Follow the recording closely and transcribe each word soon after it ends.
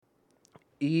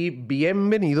y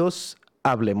bienvenidos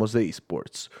a Hablemos de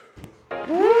eSports.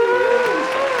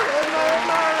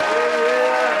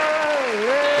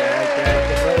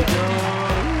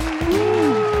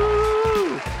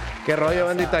 ¿Qué rollo,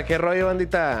 bandita? ¿Qué rollo,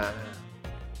 bandita?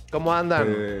 ¿Cómo andan?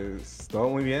 Pues todo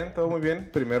muy bien.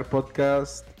 Primer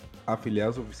podcast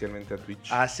afiliados oficialmente a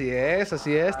Twitch. Así es.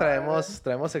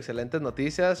 Traemos excelentes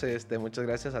noticias. Muchas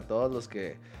gracias a todos los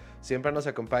que siempre nos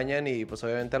acompañan y pues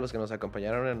obviamente a los que nos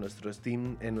acompañaron en nuestro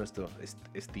stream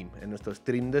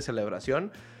de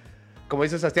celebración. Como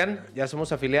dice Sebastián, ya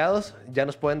somos afiliados, ya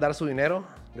nos pueden dar su dinero.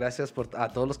 Gracias a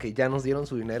todos los que ya nos dieron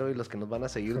su dinero y los que nos van a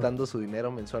seguir dando su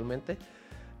dinero mensualmente.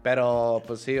 Pero,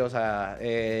 pues sí, o sea,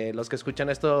 los que escuchan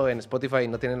esto en Spotify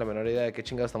no tienen la menor idea de qué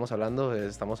chingados estamos hablando.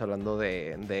 Estamos hablando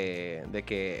de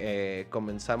que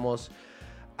comenzamos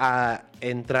a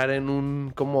entrar en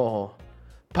un como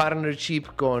partnership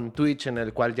con Twitch en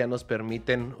el cual ya nos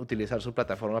permiten utilizar su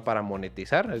plataforma para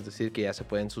monetizar. Es decir, que ya se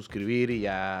pueden suscribir y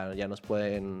ya nos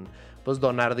pueden, pues,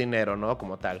 donar dinero, ¿no?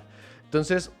 Como tal.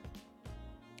 Entonces...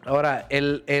 Ahora,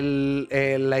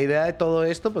 la idea de todo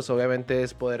esto, pues obviamente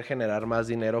es poder generar más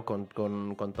dinero con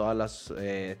todas las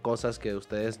cosas que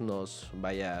ustedes nos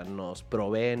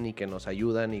proveen y que nos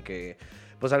ayudan y que,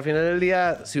 pues al final del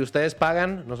día, si ustedes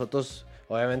pagan, nosotros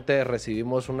obviamente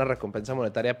recibimos una recompensa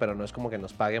monetaria, pero no es como que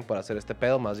nos paguen por hacer este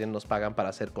pedo, más bien nos pagan para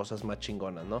hacer cosas más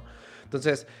chingonas, ¿no?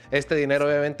 Entonces, este dinero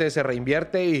obviamente se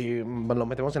reinvierte y lo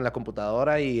metemos en la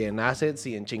computadora y en assets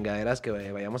y en chingaderas que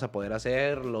vayamos a poder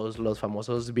hacer, los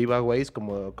famosos giveaways,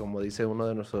 como dice uno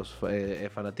de nuestros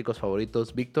fanáticos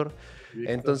favoritos, Víctor.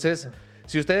 Entonces...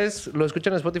 Si ustedes lo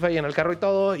escuchan en Spotify y en el carro y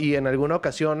todo, y en alguna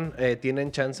ocasión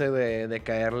tienen chance de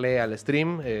caerle al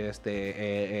stream, le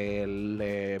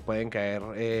pueden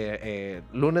caer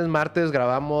lunes, martes,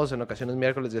 grabamos, en ocasiones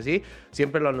miércoles y así.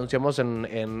 Siempre lo anunciamos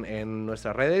en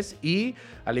nuestras redes. Y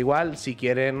al igual, si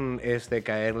quieren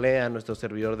caerle a nuestro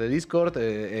servidor de Discord,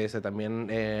 también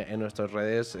en nuestras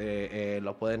redes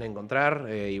lo pueden encontrar.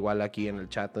 Igual aquí en el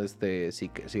chat,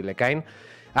 si le caen.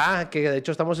 Que de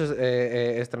hecho estamos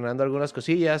estrenando algunas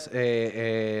cosillas.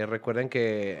 Recuerden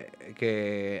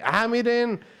que...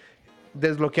 miren,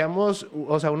 desbloqueamos,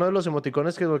 o sea, uno de los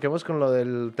emoticones que desbloqueamos con lo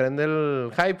del tren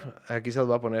del hype, aquí se los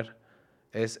voy a poner.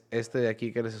 Es este de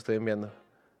aquí que les estoy enviando.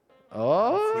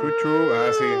 ¡Oh! Chuchu,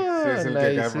 sí, es el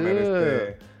que acaba de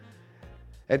poner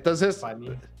Entonces...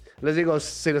 Funny. Les digo,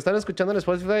 si lo están escuchando en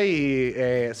Spotify y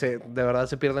de verdad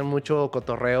se pierden mucho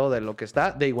cotorreo de lo que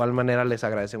está, de igual manera les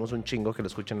agradecemos un chingo que lo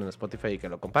escuchen en Spotify y que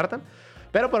lo compartan.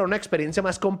 Pero para una experiencia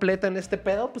más completa en este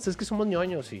pedo, pues es que somos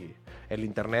ñoños y el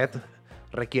internet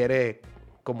requiere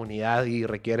comunidad y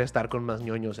requiere estar con más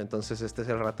ñoños. Entonces este es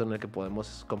el rato en el que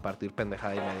podemos compartir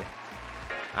pendejada y media.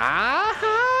 ¡Ajá!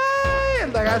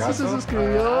 El Dagazo se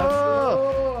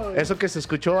suscribió. Eso que se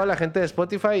escuchó a la gente de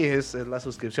Spotify es la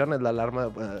suscripción, es la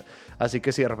alarma. Así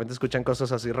que si de repente escuchan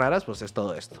cosas así raras, pues es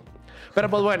todo esto. Pero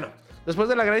pues bueno, después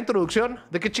de la gran introducción,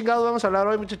 ¿de qué chingados vamos a hablar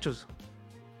hoy, muchachos?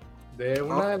 De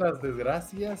una de las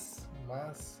desgracias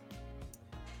más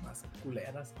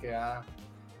culeras que ha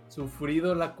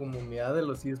sufrido la comunidad de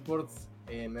los eSports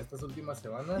en estas últimas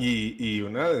semanas. Y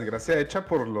una desgracia hecha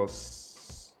por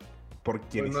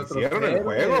quienes hicieron héroes, el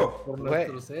juego. Por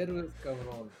nuestros héroes,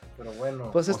 cabrón. Pero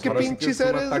bueno. Pues es que pinches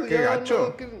héroes.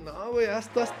 No, güey,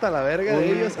 hasta la verga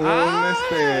de ellos.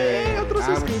 Otro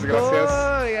suscriptor.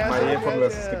 Gracias, Maye, por la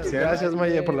suscripción. Gracias,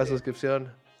 Maye, por la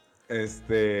suscripción.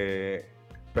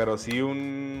 Pero sí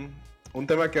un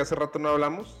tema que hace rato no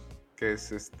hablamos, que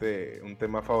es un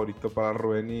tema favorito para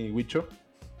Rubén y Huicho,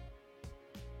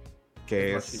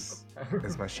 que es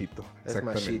Smashito.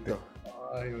 Exactamente.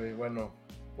 Ay, güey, bueno.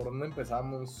 ¿Por dónde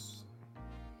empezamos?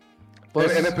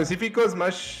 Pues, en específico,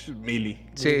 Smash Melee.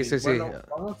 Sí. Bueno,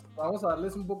 vamos a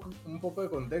darles un poco de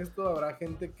contexto. Habrá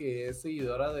gente que es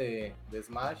seguidora de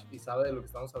Smash y sabe de lo que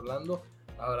estamos hablando.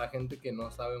 Habrá gente que no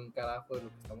sabe un carajo de lo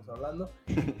que estamos hablando.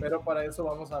 Pero para eso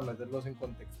vamos a meterlos en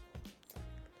contexto.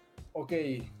 Ok,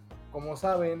 como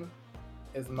saben,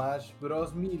 Smash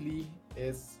Bros. Melee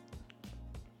es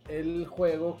el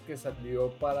juego que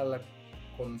salió para la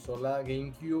consola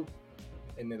GameCube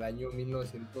en el año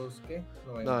 1900, ¿qué?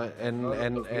 No,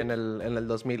 en el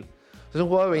 2000. Es un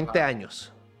juego de 20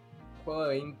 años. Un juego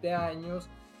de 20 años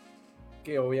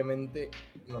que obviamente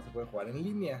no se puede jugar en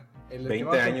línea.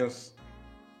 20 años.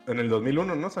 En el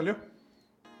 2001, ¿no? ¿Salió?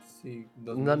 Sí.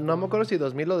 No me acuerdo si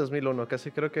 2000 o 2001.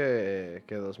 Casi creo que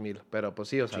 2000. Pero pues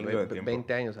sí, o sea,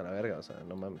 20 años a la verga. O sea,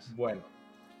 no mames. Bueno.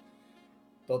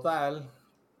 Total...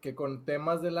 que con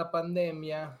temas de la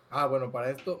pandemia... bueno,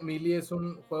 para esto, Melee es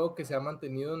un juego que se ha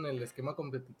mantenido en el esquema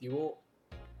competitivo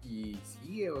y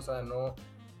sigue, o sea, no...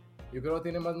 Yo creo que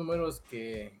tiene más números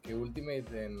que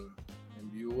Ultimate en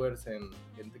viewers, en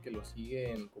gente que lo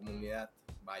sigue, en comunidad.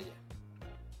 Vaya.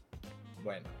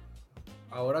 Bueno,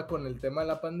 ahora con el tema de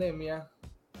la pandemia,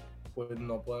 pues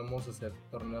no podemos hacer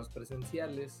torneos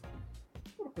presenciales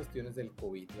por cuestiones del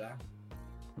COVID, ¿verdad?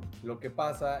 Lo que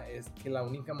pasa es que la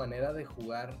única manera de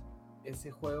jugar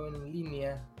ese juego en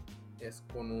línea es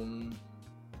con un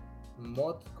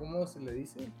mod, ¿cómo se le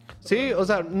dice? Sí, o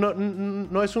sea,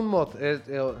 no es un mod,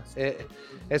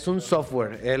 es un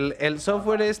software. El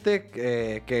software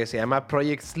que se llama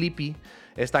Project Sleepy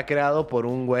está creado por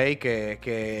un güey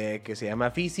que se llama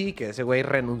Fizzy, que ese güey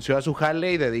renunció a su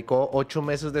jale y dedicó 8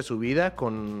 meses de su vida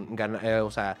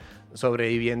o sea,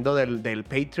 sobreviviendo del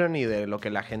Patreon y de lo que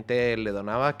la gente le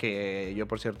donaba, que yo,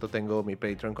 por cierto, tengo mi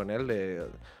Patreon con él.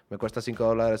 Me cuesta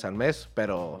 $5 al mes,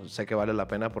 pero sé que vale la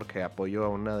pena porque apoyo a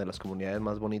una de las comunidades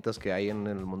más bonitas que hay en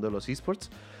el mundo de los esports.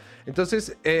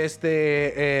 Entonces,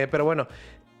 pero bueno,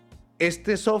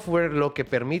 este software lo que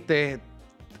permite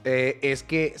es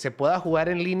que se pueda jugar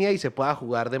en línea y se pueda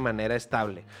jugar de manera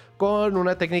estable. Con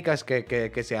una técnica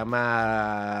que se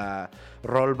llama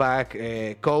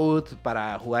rollback code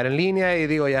para jugar en línea. Y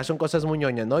digo, ya son cosas muy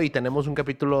ñoñas, ¿no? Y tenemos un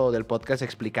capítulo del podcast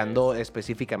explicando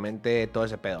específicamente todo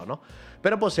ese pedo, ¿no?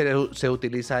 Pero pues se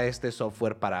utiliza este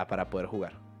software para poder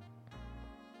jugar.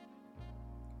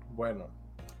 Bueno,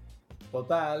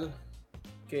 total,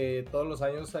 que todos los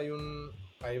años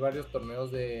hay varios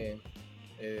torneos de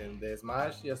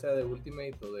Smash, ya sea de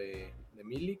Ultimate o de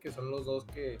Melee, que son los dos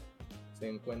que se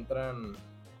encuentran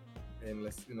en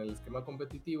el esquema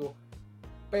competitivo.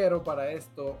 Pero para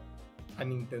esto a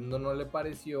Nintendo no le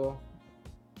pareció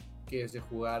que se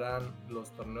jugaran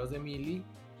los torneos de Melee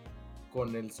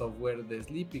con el software de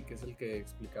Sleepy, que es el que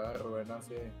explicaba Rubén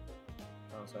hace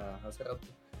rato.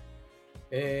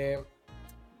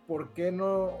 ¿Por qué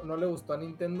no le gustó a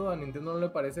Nintendo? A Nintendo no le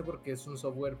parece porque es un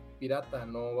software pirata,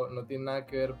 no tiene nada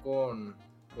que ver con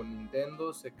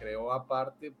Nintendo, se creó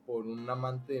aparte por un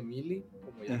amante de Melee.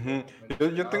 Como ya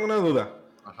yo tengo una duda.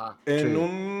 Ajá.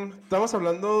 Estamos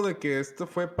hablando de que esto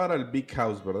fue para el Big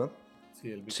House, ¿verdad?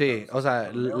 Sí, el Big Sí, House. o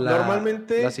sea,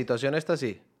 Normalmente la situación está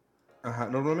así. Ajá,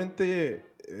 normalmente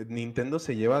Nintendo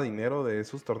se lleva dinero de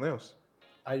esos torneos.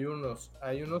 Hay unos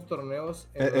torneos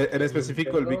En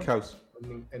específico el Big House.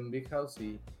 En Big House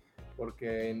sí,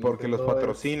 porque los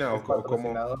patrocina es o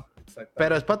como...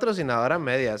 Pero es patrocinador a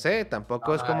medias, ¿eh?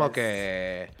 Tampoco es como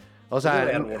que... O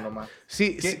sea,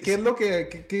 sí, ¿Qué es lo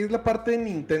qué es la parte de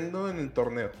Nintendo en el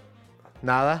torneo?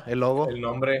 Nada, el logo. El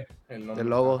nombre. El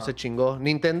logo se chingó.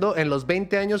 Nintendo, en los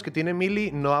 20 años que tiene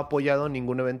Melee, no ha apoyado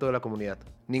ningún evento de la comunidad.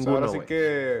 Ninguno, ahora sí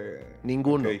que...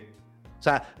 Ninguno. Okay. O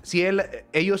sea,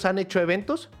 ellos han hecho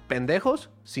eventos pendejos,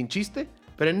 sin chiste,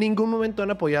 pero en ningún momento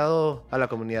han apoyado a la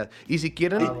comunidad. Y si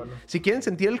quieren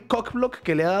sentir el cockblock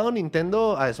que le ha dado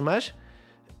Nintendo a Smash,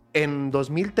 en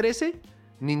 2013,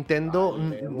 Nintendo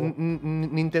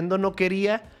no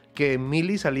quería que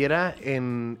Melee saliera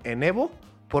en Evo,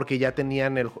 porque ya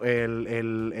tenían el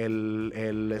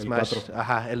Smash. 4.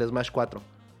 Ajá, el Smash 4.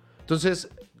 Entonces,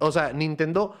 o sea,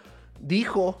 Nintendo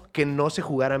dijo que no se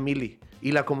jugara Melee.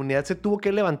 Y la comunidad se tuvo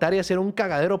que levantar y hacer un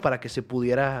cagadero para que se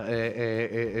pudiera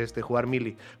jugar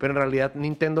Melee. Pero en realidad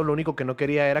Nintendo lo único que no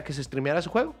quería era que se streameara su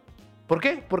juego. ¿Por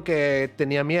qué? Porque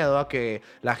tenía miedo a que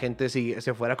la gente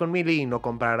se fuera con Melee y no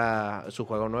comprara su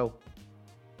juego nuevo.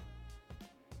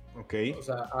 Ok. O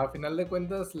sea, a final de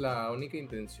cuentas, la única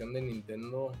intención de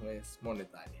Nintendo es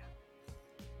monetaria.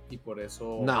 Y por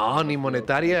eso... No, ni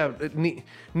monetaria.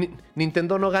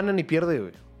 Nintendo no gana ni pierde,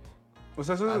 güey. O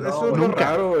sea, eso es lo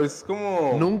raro. Es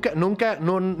como... Nunca,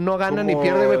 no gana ni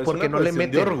pierde, güey, porque no le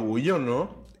mete. Es de orgullo,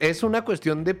 ¿no? Es una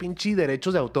cuestión de pinche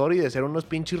derechos de autor y de ser unos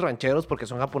pinches rancheros porque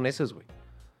son japoneses, güey.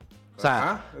 O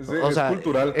sea, es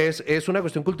cultural. Es una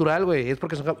cuestión cultural, güey. Es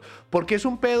porque es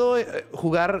un pedo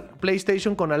jugar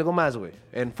PlayStation con algo más, güey.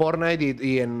 En Fortnite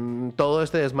y en todo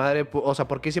este desmadre. O sea,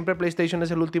 ¿por qué siempre PlayStation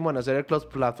es el último en hacer el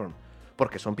cross-platform?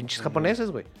 Porque son pinches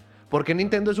japoneses, güey. ¿Por qué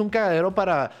Nintendo es un cagadero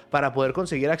para poder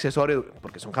conseguir accesorios?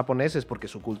 Porque son japoneses, porque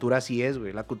su cultura así es,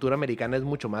 güey. La cultura americana es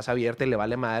mucho más abierta y le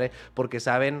vale madre porque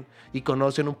saben y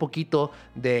conocen un poquito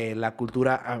de la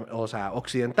cultura, o sea,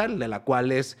 occidental, de la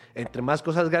cual es, entre más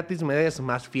cosas gratis me des,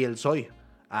 más fiel soy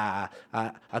a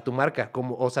tu marca.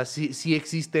 O sea, sí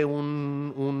existe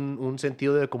un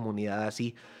sentido de comunidad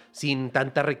así, sin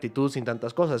tanta rectitud, sin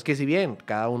tantas cosas. Que si bien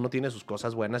cada uno tiene sus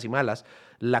cosas buenas y malas,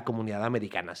 la comunidad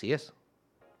americana así es.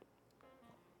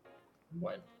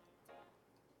 Bueno.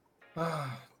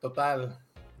 Total.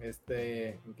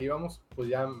 ¿En qué íbamos? Pues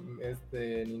ya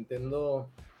Nintendo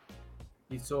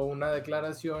hizo una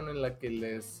declaración en la que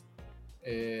les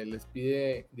les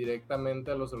pide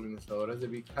directamente a los organizadores de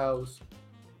Big House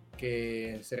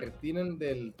que se retiren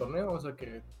del torneo, o sea,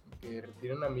 que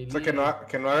retiren a Millie. O sea,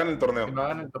 que no hagan el torneo. Que no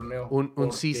hagan el torneo.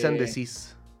 Un cease and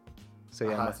desist se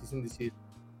llama. Cease and desist.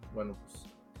 Bueno,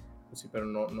 pues sí, pero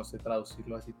no sé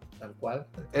traducirlo así tal cual.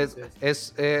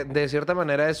 Entonces... de cierta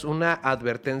manera es una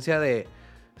advertencia de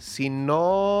si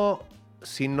lo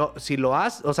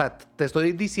haces, o sea, te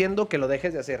estoy diciendo que lo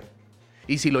dejes de hacer.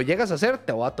 Y si lo llegas a hacer,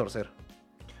 te voy a torcer.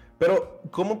 Pero,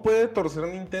 ¿cómo puede torcer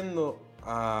Nintendo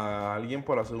a alguien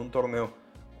por hacer un torneo?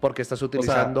 Porque estás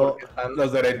utilizando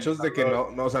los derechos de que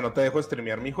no te dejo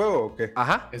streamear mi juego, ¿o qué?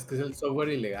 Ajá. Es que es el software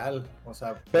ilegal, o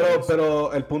sea...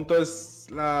 Pero el punto es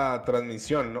la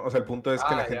transmisión, ¿no? O sea, el punto es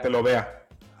que la gente lo vea.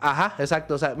 Ajá,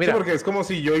 exacto, o sea, mira... Sí, porque es como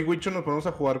si yo y Wicho nos ponemos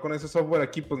a jugar con ese software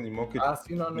aquí, pues ni modo que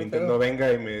Nintendo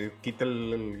venga y me quite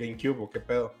el GameCube, ¿o qué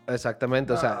pedo?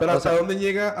 Exactamente, o sea... Pero ¿hasta dónde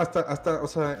llega? O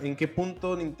sea, ¿en qué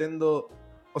punto Nintendo...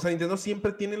 O sea, Nintendo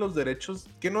siempre tiene los derechos...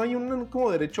 ¿Que no hay un como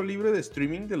derecho libre de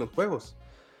streaming de los juegos?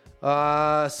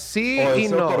 Sí ¿O y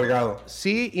es no. otorgado?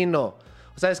 Sí y no.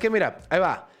 O sea, es que mira, ahí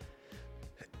va.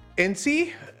 En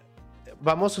sí,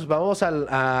 vamos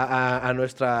a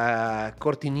nuestra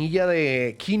cortinilla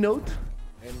de Keynote,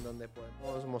 en donde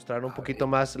podemos mostrar un poquito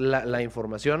más la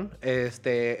información. Esta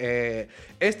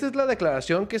es la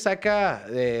declaración que saca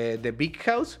de Big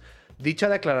House. Dicha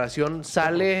declaración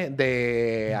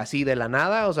sale así de la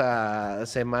nada, o sea,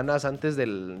 semanas antes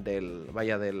del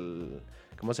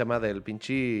 ¿cómo se llama? Del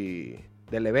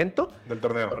evento. Del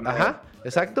torneo. Ajá,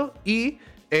 exacto. Y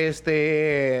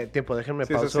déjenme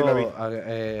pauso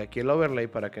aquí el overlay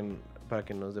para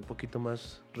que nos dé poquito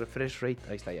más refresh rate.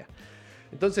 Ahí está ya.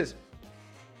 Entonces,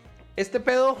 este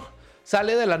pedo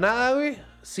sale de la nada, güey,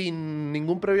 sin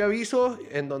ningún previo aviso,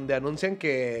 en donde anuncian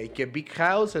que Big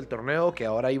House, el torneo que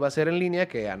ahora iba a ser en línea,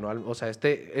 que anual, o sea,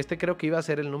 este creo que iba a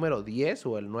ser el número 10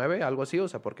 o el 9, algo así, o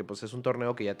sea, porque pues es un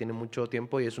torneo que ya tiene mucho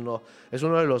tiempo y es uno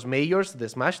de los majors de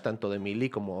Smash, tanto de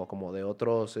Melee como de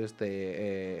otros,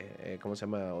 ¿cómo se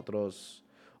llama? Otros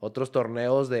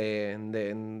torneos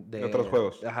de otros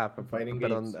juegos. Ajá,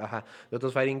 Games. Ajá, de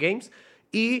otros fighting games.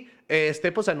 Y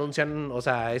pues anuncian, o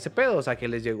sea, ese pedo, o sea, que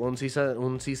les llegó un cease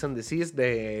and desist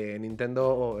de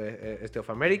Nintendo of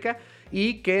America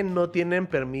y que no tienen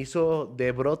permiso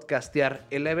de broadcastear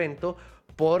el evento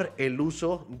por el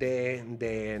uso del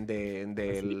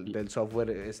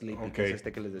software Sleepy, que es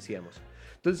que les decíamos.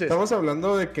 Entonces, estamos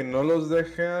hablando de que no los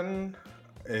dejan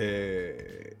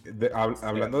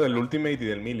hablando del Ultimate y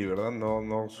del Melee, ¿verdad?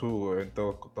 No su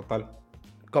evento total.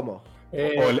 ¿Cómo?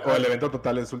 O el evento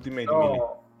total es Ultimate y Melee.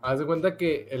 Haz de cuenta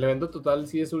que el evento total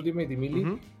sí es Ultimate y Melee.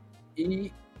 Uh-huh.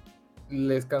 Y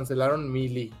les cancelaron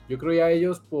Melee. Yo creo ya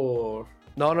ellos por...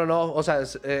 No. O sea,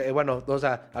 bueno, o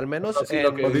sea, al menos...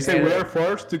 dice, we are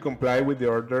forced to comply with the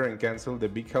order and cancel the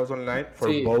Big House Online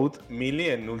for both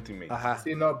Melee and Ultimate. Ajá.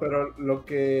 Sí, no, pero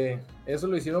eso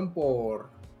lo hicieron por...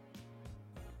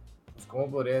 Pues, ¿cómo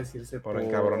podría decirse? ¿Por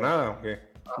encabronada o qué?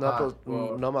 No, pues,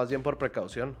 no, más bien por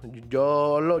precaución.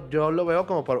 Yo lo veo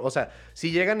como por... O sea,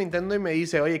 si llega Nintendo y me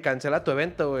dice, oye, cancela tu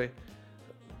evento, güey.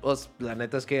 Pues, la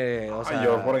neta es que, o sea...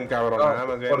 Yo por encabronada,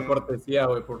 más bien... Por cortesía,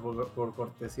 güey. Por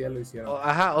cortesía lo hicieron.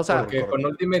 Ajá, o sea... Porque con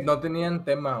Ultimate no tenían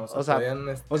tema, o sea podían...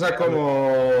 O sea,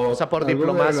 como... O sea, por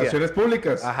diplomacia. Relaciones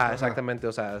públicas. Ajá, exactamente,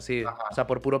 o sea, sí. Ajá. O sea,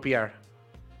 por puro PR.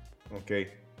 Ok.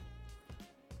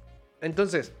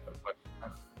 Entonces,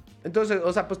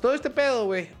 o sea, pues todo este pedo,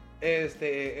 güey...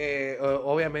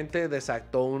 obviamente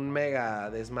desató un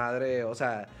mega desmadre, o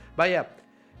sea, vaya,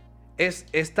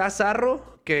 está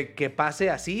zarro que pase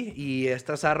así y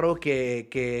está zarro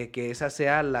que esa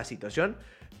sea la situación,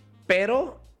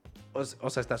 pero, o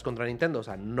sea, estás contra Nintendo, o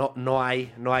sea, no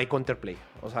hay counterplay,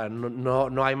 o sea,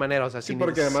 no hay manera, o sea, sí,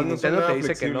 porque además Nintendo te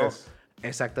dice que no.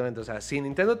 Exactamente, o sea, si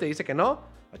Nintendo te dice que no,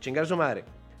 a chingar a su madre.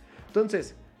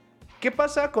 Entonces, ¿qué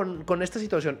pasa con esta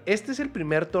situación? Este es el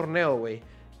primer torneo, güey,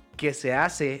 que se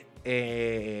hace,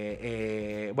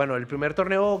 bueno, el primer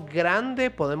torneo grande,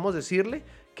 podemos decirle,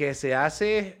 que se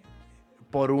hace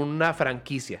por una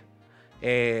franquicia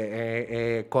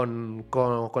con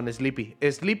Sleepy.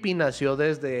 Sleepy nació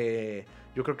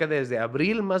yo creo que desde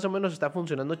abril más o menos está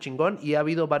funcionando chingón y ha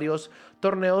habido varios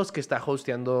torneos que está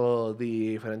hosteando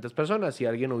diferentes personas. Si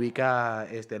alguien ubica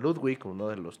Ludwig, uno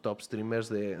de los top streamers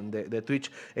de Twitch,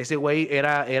 ese güey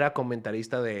era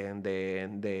comentarista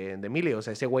de Melee. O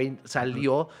sea, ese güey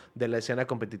salió de la escena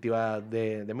competitiva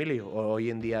de Melee.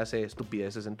 Hoy en día hace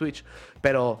estupideces en Twitch.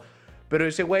 Pero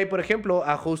ese güey, por ejemplo,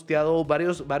 ha hosteado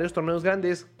varios torneos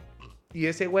grandes. Y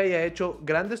ese güey ha hecho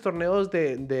grandes torneos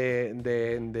de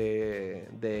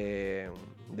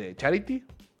charity.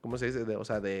 ¿Cómo se dice? O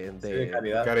sea, de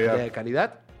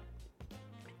caridad.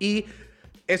 Y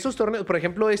esos torneos, por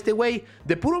ejemplo, este güey,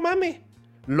 de puro mame,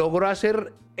 logró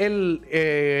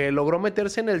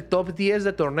meterse en el top 10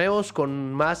 de torneos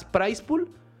con más prize pool.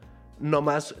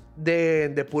 Nomás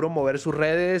de puro mover sus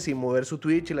redes y mover su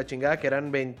Twitch y la chingada, que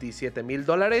eran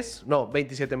 $27,000. No,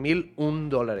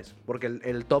 $27,001. Porque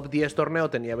el top 10 torneo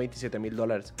tenía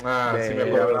 $27,000. Sí me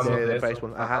acuerdo. De prize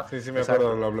pool. Ajá. Sí me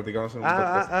acuerdo, lo platicamos en un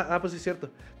podcast. Pues sí, es cierto.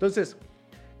 Entonces,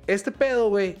 este pedo,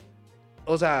 güey,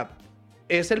 o sea,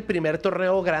 es el primer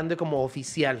torneo grande como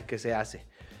oficial que se hace.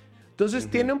 Entonces,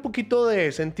 tiene un poquito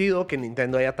de sentido que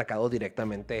Nintendo haya atacado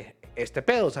directamente este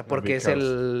pedo, o sea, porque es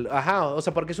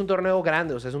porque es un torneo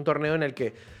grande, o sea, es un torneo en el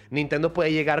que Nintendo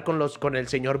puede llegar con el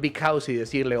señor Big House y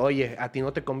decirle, oye, a ti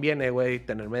no te conviene, güey,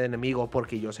 tenerme de enemigo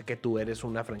porque yo sé que tú eres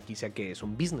una franquicia que es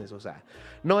un business, o sea,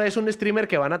 no es un streamer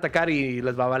que van a atacar y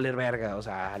les va a valer verga, o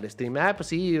sea, al streamer, pues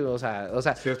sí, o sea.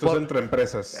 Sí, esto es entre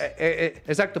empresas.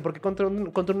 Exacto, porque contra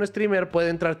un streamer puede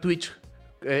entrar Twitch.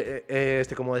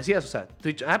 Como decías, o sea,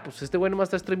 Twitch, pues este güey nomás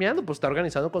está streameando, pues está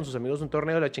organizando con sus amigos un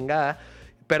torneo de la chingada,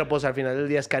 pero pues al final del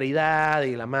día es caridad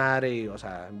y la madre, y, o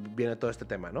sea, viene todo este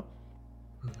tema, ¿no?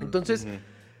 Entonces,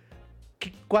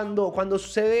 cuando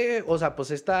sucede, o sea, pues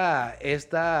esta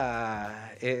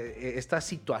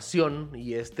situación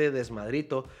y este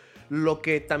desmadrito, lo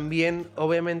que también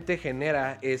obviamente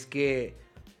genera es que,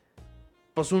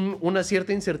 pues una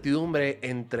cierta incertidumbre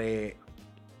entre,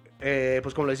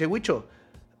 pues como lo decía Wicho,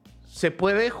 ¿se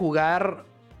puede jugar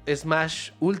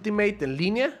Smash Ultimate en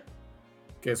línea?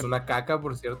 Que es una caca,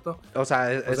 por cierto. O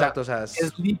sea, exacto, o sea...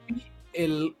 Sleepy,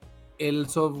 el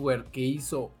software que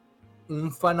hizo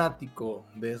un fanático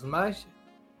de Smash,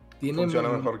 funciona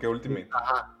mejor que Ultimate.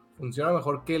 Ajá, funciona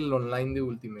mejor que el online de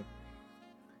Ultimate.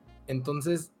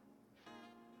 Entonces,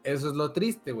 eso es lo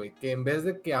triste, güey, que en vez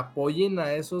de que apoyen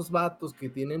a esos vatos que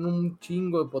tienen un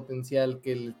chingo de potencial,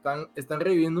 que están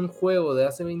reviviendo un juego de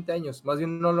hace 20 años, más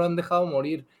bien no lo han dejado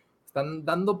morir, están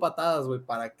dando patadas, güey,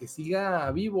 para que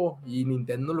siga vivo y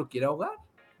Nintendo lo quiere ahogar.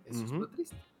 Eso es lo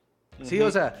triste. Sí,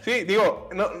 o sea... Sí, digo,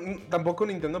 no, tampoco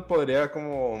Nintendo podría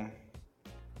como...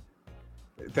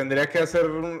 Tendría que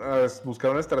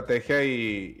buscar una estrategia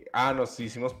y... nos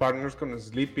hicimos partners con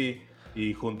Sleepy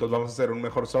y juntos vamos a hacer un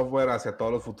mejor software hacia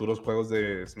todos los futuros juegos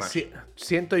de Smash. Sí,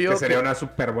 siento yo que sería una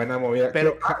súper buena movida.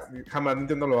 Pero jamás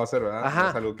Nintendo lo va a hacer, ¿verdad? Ajá,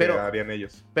 es algo que harían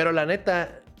ellos. Pero la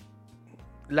neta,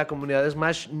 la comunidad de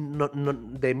Smash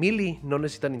de Melee no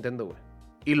necesita Nintendo, güey.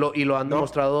 Y lo han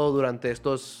demostrado durante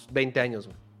estos 20 años,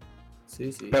 güey. Sí.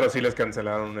 Pero sí les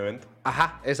cancelaron un evento.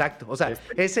 Ajá, exacto. O sea, no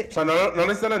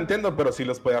necesitan a Nintendo, pero sí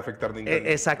los puede afectar Nintendo.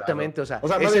 Exactamente,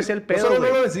 claro. ese es el pedo, no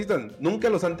lo necesitan. Nunca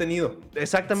los han tenido.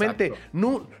 Exactamente.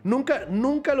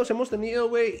 Nunca los hemos tenido,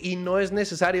 güey, y no es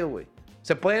necesario, güey.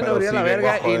 Se pueden abrir a la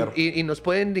verga y nos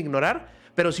pueden ignorar,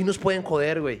 pero sí nos pueden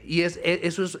joder, güey. Y eso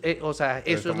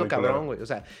es lo cabrón, güey. O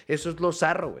sea, eso es lo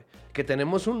zarro, güey. Que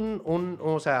tenemos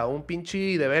un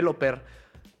pinche developer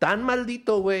tan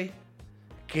maldito, güey,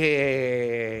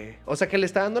 que le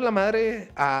está dando la madre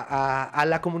a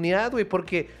la comunidad, güey,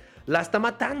 porque la está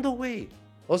matando, güey.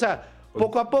 O sea,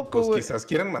 poco a poco, güey. Pues quizás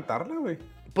quieran matarla, güey.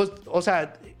 Pues, o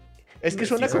sea, es que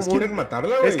suena como quieren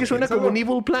matarla, güey. Es que suena como un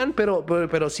evil plan,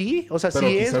 pero sí, o sea, pero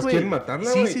sí es, güey. Quieren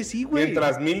matarla, güey. Sí, güey.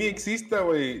 Mientras Melee exista,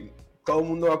 güey, todo el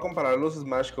mundo va a comparar los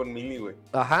Smash con Melee, güey.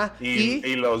 Ajá.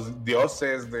 Y los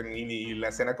dioses de Melee y la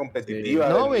escena competitiva.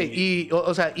 No, güey.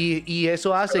 Y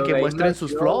eso hace que muestren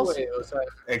sus flaws. Wey,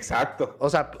 exacto. O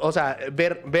sea,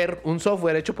 ver un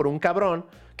software hecho por un cabrón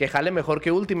que jale mejor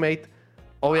que Ultimate.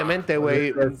 Obviamente,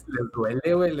 güey. Les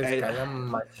duele, güey. Les cagan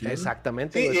machín.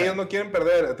 Exactamente. Sí, y ellos no quieren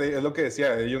perder. Es lo que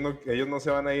decía. Ellos no se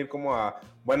van a ir como a...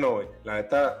 Bueno, güey, la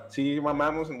neta, sí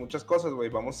mamamos en muchas cosas, güey.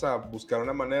 Vamos a buscar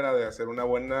una manera de hacer una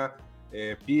buena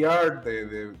PR,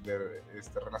 de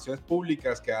relaciones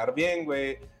públicas, quedar bien,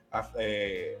 güey.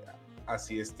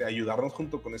 Así, ayudarnos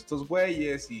junto con estos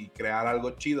güeyes y crear algo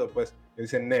chido, pues.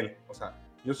 Dicen, Nel, o sea,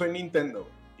 yo soy Nintendo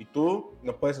y tú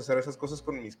no puedes hacer esas cosas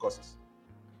con mis cosas.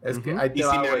 Es que ahí te y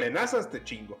va, si me güey. amenazas, te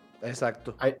chingo.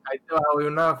 Exacto. Ahí te va, güey,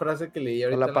 una frase que leí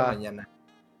ahorita en la mañana.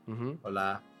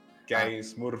 Hola. ¿Qué hay,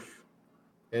 Smurf?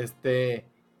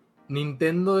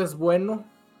 Nintendo es bueno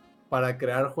para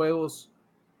crear juegos,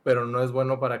 pero no es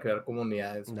bueno para crear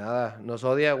comunidades. Nada, nos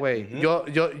odia, güey.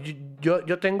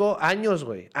 Yo tengo años,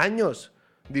 güey, años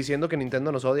diciendo que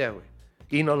Nintendo nos odia, güey.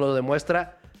 Y nos lo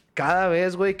demuestra cada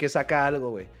vez, güey, que saca algo,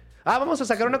 güey. Vamos a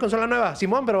sacar una consola nueva,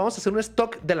 Simón, pero vamos a hacer un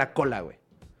stock de la cola, güey.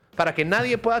 Para que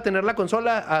nadie pueda tener la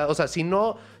consola. O sea, si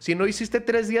no hiciste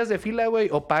 3 días de fila, güey,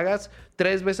 o pagas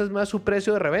 3 veces más su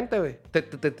precio de reventa, güey, te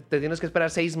tienes que esperar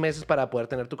 6 meses para poder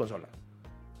tener tu consola.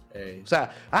 O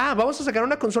sea, vamos a sacar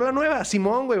una consola nueva.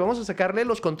 Simón, güey, vamos a sacarle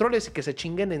los controles y que se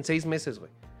chinguen en 6 meses,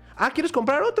 güey. ¿Quieres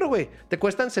comprar otro, güey? Te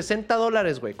cuestan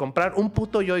 $60, güey, comprar un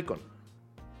puto Joy-Con.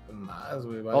 Más,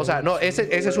 güey. O sea, no, ese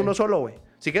es uno solo, güey.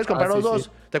 Si quieres comprar los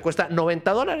dos, te cuesta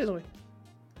 $90, güey.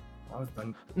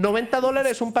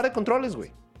 $90 un par de controles,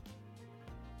 güey.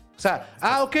 O sea,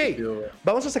 ok.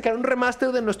 Vamos a sacar un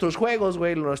remaster de nuestros juegos,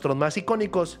 güey, nuestros más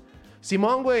icónicos.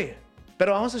 Simón, güey.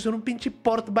 Pero vamos a hacer un pinche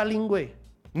port balín, güey.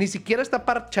 Ni siquiera está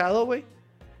parchado, güey.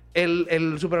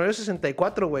 El Super Mario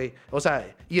 64, güey. O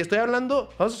sea, y estoy hablando...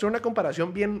 Vamos a hacer una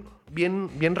comparación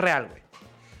bien real, güey.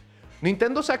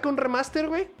 Nintendo saca un remaster,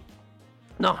 güey.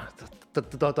 No,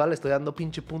 todavía le estoy dando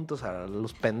pinche puntos a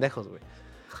los pendejos, güey.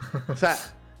 O sea,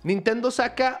 Nintendo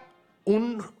saca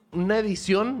una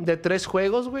edición de 3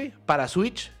 juegos, güey, para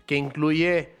Switch, que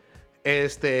incluye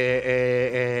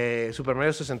Super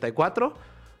Mario 64,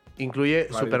 incluye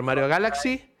Super Mario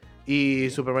Galaxy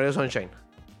y Super Mario Sunshine.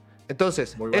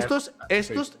 Entonces,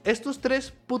 estos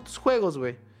 3 putos juegos,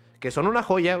 güey, que son una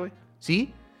joya, güey,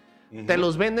 ¿sí? Te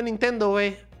los vende Nintendo,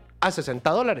 güey, a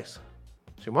 $60.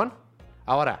 Simón.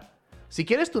 Ahora, si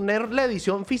quieres tener la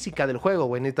edición física del juego,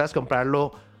 güey, necesitas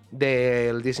comprarlo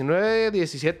del 19,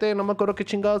 17, no me acuerdo qué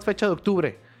chingados fecha de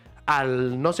octubre,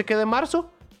 al no sé qué de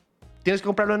marzo. Tienes que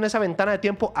comprarlo en esa ventana de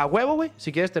tiempo a huevo, güey,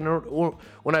 si quieres tener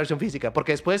una versión física.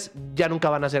 Porque después ya nunca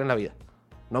van a ser en la vida.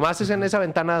 Nomás es en esa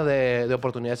ventana de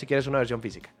oportunidad si quieres una versión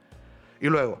física. Y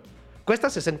luego, cuesta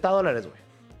 $60, güey.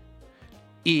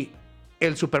 Y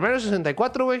el Super Mario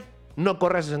 64, güey, no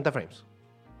corre a 60 frames.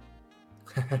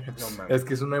 No, es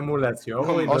que es una emulación,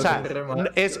 güey. O sea,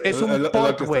 es un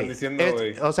port, güey.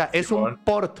 O sea, es un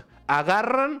port.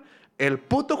 Agarran el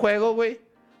puto juego, güey,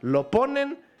 lo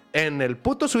ponen en el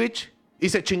puto Switch y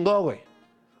se chingó, güey.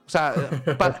 O sea,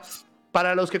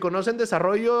 para los que conocen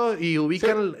desarrollo y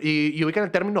ubican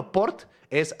el término port,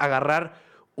 es agarrar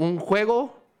un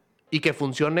juego y que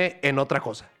funcione en otra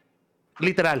cosa.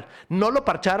 Literal. No lo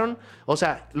parcharon. O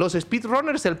sea, los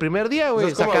speedrunners el primer día,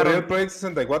 güey, sacaron el Project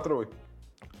 64, güey.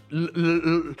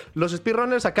 Los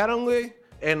speedrunners sacaron, güey,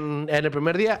 en el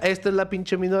primer día. Esta es la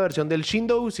pinche misma versión del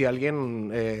Shindo. Si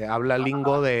alguien habla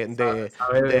lingo de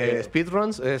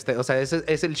speedruns, o sea,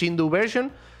 es el Shindo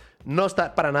version. No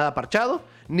está para nada parchado.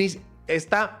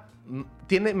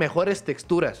 Tiene mejores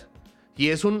texturas. Y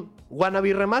es un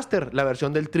wannabe remaster, la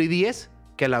versión del 3DS,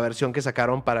 que la versión que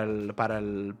sacaron para el...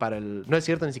 No es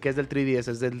cierto, ni siquiera es del 3DS,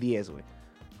 es del 10, güey.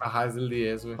 Ajá, es del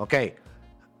 10, güey. Ok.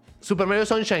 Super Mario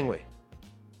Sunshine, güey.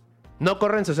 No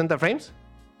corre en 60 frames.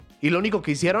 Y lo único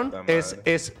que hicieron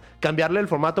es cambiarle el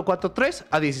formato 4.3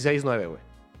 a 16.9, güey.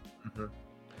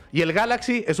 Y el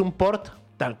Galaxy es un port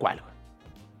tal cual, güey.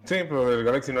 Sí, pero el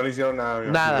Galaxy no le hicieron nada.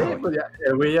 Nada, güey. Pues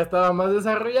el güey ya estaba más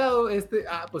desarrollado.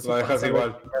 Pues lo dejas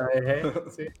igual.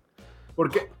 Sí.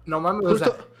 Porque, no mames,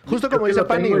 justo como dice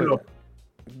Pani, güey.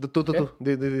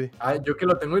 Yo que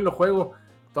lo tengo y lo juego.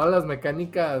 Todas las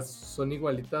mecánicas son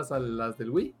igualitas a las del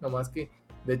Wii. Nomás que,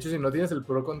 de hecho, si no tienes el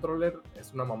Pro Controller,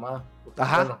 es una mamada. Porque,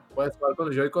 bueno, puedes jugar con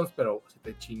los Joy-Cons, pero se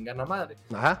te chingan a madre.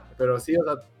 Ajá. Pero sí, o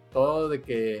sea, todo de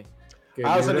que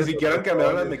o sea, ni siquiera han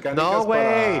cambiado las mecánicas. No,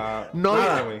 güey. Para... No,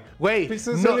 güey.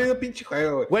 No, pinche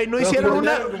juego, güey. No hicieron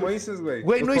una. Como dices, güey.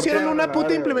 Güey, no hicieron una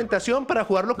puta implementación para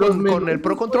jugarlo con el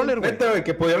Pro Controller, güey. Neta, güey,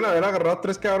 que pudieron haber agarrado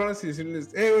 3 cabrones y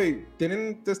decirles, güey,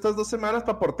 tienen estas 2 semanas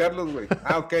para portearlos, güey.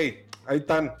 Ok, ahí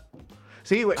están.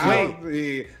 Sí, güey.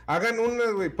 Y hagan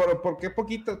unas, güey. ¿Por qué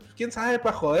poquitas? ¿Quién sabe?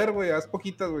 Para joder, güey. Haz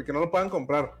poquitas, güey, que no lo puedan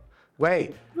comprar.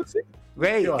 Güey.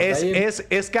 Güey,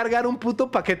 es cargar un puto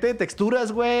paquete de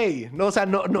texturas, güey. No, o sea,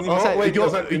 no. Ni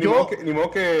modo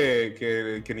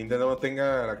que Nintendo no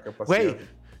tenga la capacidad. Güey,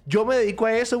 yo me dedico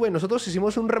a eso, güey. Nosotros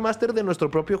hicimos un remaster de nuestro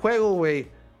propio juego, güey.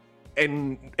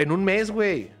 En un mes,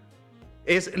 güey.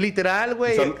 Es literal,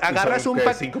 güey. Agarras un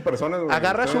paquete. 5 personas, güey.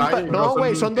 Agarras un no,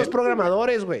 güey, son 2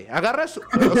 programadores, güey.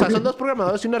 O sea, son 2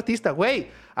 programadores y un artista, güey.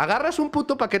 Agarras un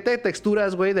puto paquete de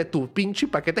texturas, güey, de tu pinche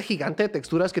paquete gigante de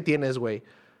texturas que tienes, güey.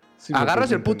 Sí,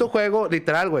 agarras el puto juego,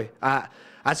 literal, güey.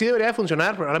 Así debería de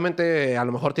funcionar. Probablemente, a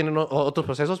lo mejor tienen otros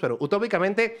procesos, pero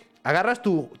utópicamente, agarras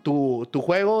tu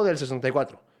juego del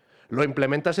 64. Lo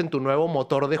implementas en tu nuevo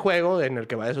motor de juego en el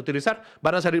que vayas a utilizar.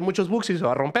 Van a salir muchos bugs y se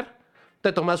va a romper.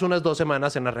 Te tomas unas 2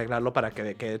 semanas en arreglarlo para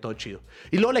que quede todo chido.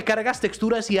 Y luego le cargas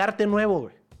texturas y arte nuevo,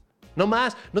 güey. No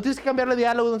más. No tienes que cambiarle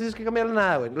diálogo, no tienes que cambiarle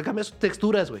nada, güey. Le cambias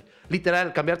texturas, güey.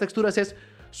 Literal, cambiar texturas es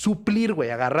suplir, güey.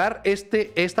 Agarrar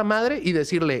esta madre y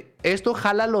decirle, esto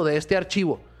jálalo de este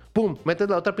archivo. Pum, metes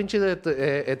la otra pinche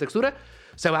textura.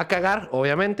 Se va a cagar,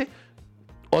 obviamente.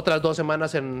 otras 2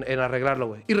 semanas en arreglarlo,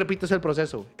 güey. Y repites el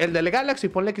proceso, güey. El de Galaxy,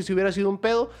 ponle que si hubiera sido un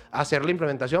pedo, hacer la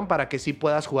implementación para que sí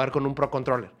puedas jugar con un Pro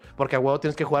Controller. Porque a huevo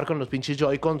tienes que jugar con los pinches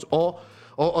Joy-Cons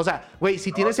o sea, güey,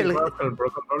 si tienes el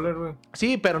Pro Controller, güey.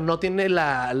 Sí, pero no tiene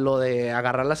lo de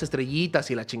agarrar las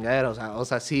estrellitas y la chingadera. O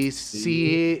sea,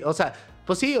 sí. O sea,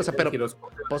 pues sí, o sea, pero.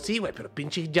 Pues sí, güey, pero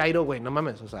pinche gyro, güey, no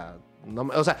mames. O sea,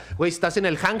 güey, si estás en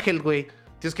el Ángel, güey,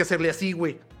 tienes que hacerle así,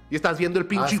 güey. Y estás viendo el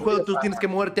pinche juego, tú tienes que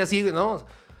moverte así, güey, ¿no?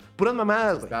 Puras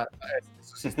mamadas, güey.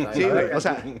 Sí, güey, o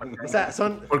sea,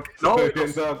 son. No,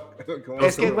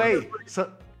 es que, güey,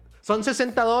 son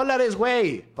 $60,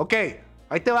 güey. Ok.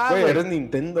 Ahí te va, güey. Eres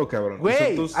Nintendo, cabrón.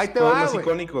 Güey, ahí te va, güey.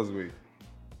 Icónicos, güey.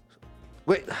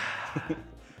 Güey.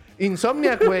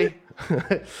 Insomniac, güey.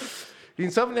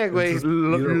 Insomniac, güey.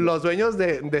 Los dueños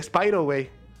de Spyro, güey.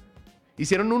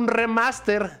 Hicieron un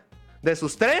remaster de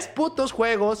sus 3 putos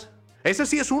juegos. Ese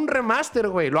sí es un remaster,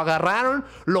 güey. Lo agarraron,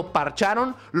 lo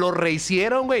parcharon, lo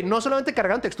rehicieron, güey. No solamente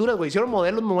cargaron texturas, güey. Hicieron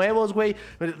modelos nuevos, güey.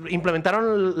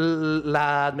 Implementaron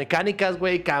las mecánicas,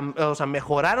 güey. O sea,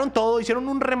 mejoraron todo. Hicieron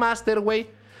un remaster, güey,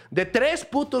 de 3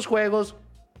 putos juegos.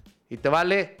 Y te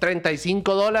vale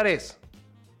 $35.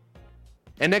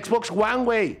 En Xbox One,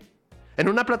 güey. En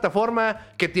una plataforma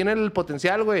que tiene el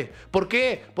potencial, güey. ¿Por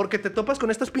qué? Porque te topas con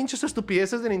estas pinches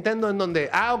estupideces de Nintendo en donde,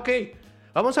 ok,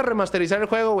 vamos a remasterizar el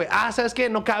juego, güey. ¿Sabes qué?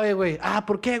 No cabe, güey.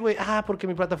 ¿Por qué, güey? Porque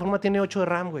mi plataforma tiene 8 de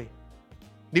RAM, güey.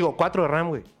 Digo, 4 de RAM,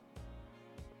 güey.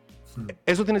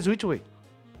 Eso tiene Switch, güey.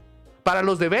 Para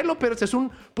los developers es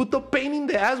un puto pain in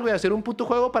the ass, güey, hacer un puto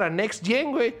juego para Next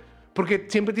Gen, güey. Porque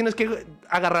siempre tienes que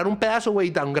agarrar un pedazo, güey,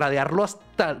 y downgradearlo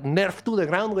hasta nerf to the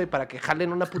ground, güey, para que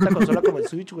jalen una puta consola como el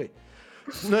Switch, güey.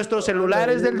 Nuestros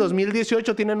celulares del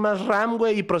 2018 tienen más RAM,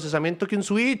 güey, y procesamiento que un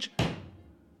Switch.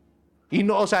 Y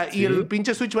no, o sea, ¿sí? Y el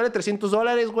pinche Switch vale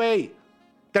 $300, güey.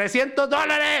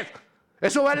 ¡$300!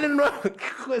 Eso vale el nuevo.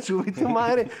 Hijo de su puta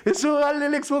madre. Eso vale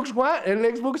el Xbox One,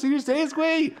 el Xbox Series 6,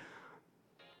 güey.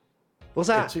 O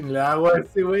sea,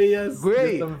 güey,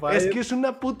 es que es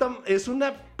una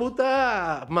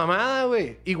puta mamada,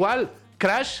 güey. Igual,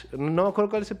 Crash, no me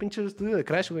acuerdo cuál es el pinche estudio de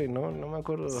Crash, güey. No me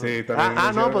acuerdo. Sí, también.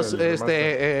 No, pues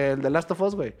el de Last of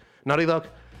Us, güey. Naughty Dog.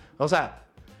 O sea,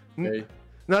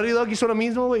 Naughty Dog hizo lo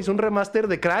mismo, güey. Hizo un remaster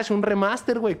de Crash, un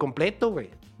remaster, güey, completo, güey.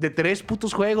 De 3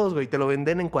 putos juegos, güey. Te lo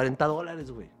venden en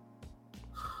 $40, güey.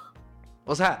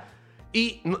 O sea,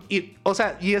 y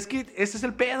es que ese es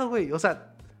el pedo, güey. O sea,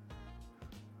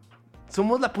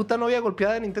 somos la puta novia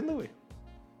golpeada de Nintendo, güey.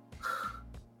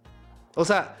 O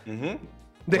sea,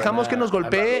 dejamos que nos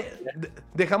golpee,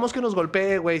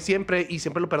 güey, siempre, y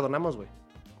siempre lo perdonamos, güey.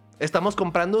 Estamos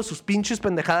comprando sus pinches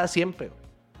pendejadas siempre, güey.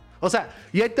 O sea,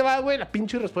 y ahí te va, güey, la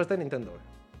pinche respuesta de Nintendo, güey.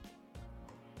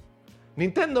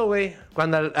 Nintendo, güey,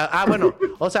 cuando... bueno,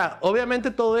 o sea,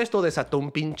 obviamente todo esto desató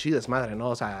un pinche desmadre, ¿no?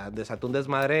 O sea, desató un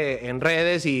desmadre en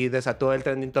redes y desató el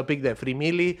trending topic de Free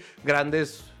Milli,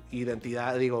 grandes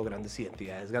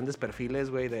perfiles,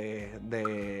 güey,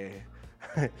 de...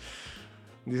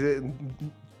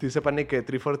 Dice Pani que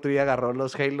 343 agarró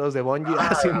los Halos de Bungie.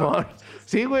 Simón.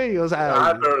 Sí, güey, o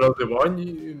sea... pero los de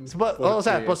Bungie... O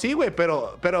sea, pues sí, güey,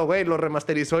 pero, güey, lo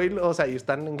remasterizó y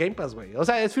están en Game Pass, güey. O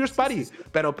sea, es First Party. Sí.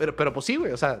 Pero, pues sí,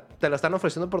 güey, o sea, te la están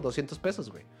ofreciendo por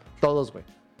 $200, güey. Todos, güey.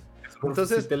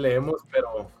 Entonces, sí te leemos,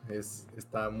 pero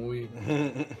está muy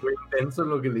intenso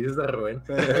lo que le dices a Rubén.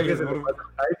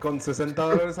 Con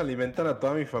 $60 alimentan a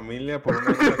toda mi familia por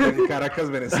una casa en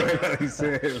Caracas, Venezuela,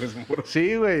 dice el Esmuro.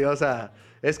 Sí, güey, o sea,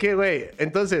 es que, güey,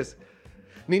 entonces,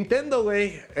 Nintendo,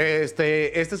 güey, esta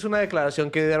es una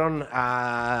declaración que dieron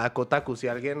a Kotaku. Si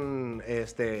alguien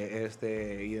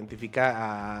identifica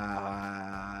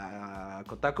a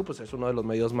Kotaku, pues es uno de los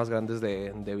medios más grandes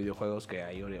de videojuegos que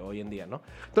hay hoy en día, ¿no?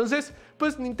 Entonces,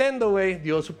 pues Nintendo, güey,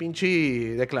 dio su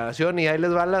pinche declaración y ahí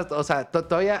les van o sea,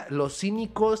 todavía los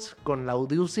cínicos con la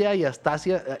audacia y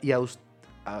astucia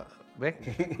 ¿ve?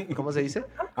 ¿Cómo se dice?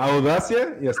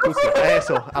 Audacia y astucia.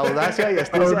 Eso, audacia y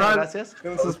astucia, gracias.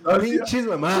 Con sus pinches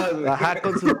mamadas, güey. Ajá,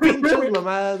 con sus pinches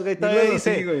mamadas, güey. Todavía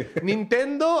dice,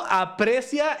 Nintendo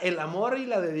aprecia el amor y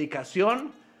la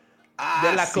dedicación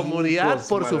de la comunidad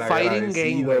por su fighting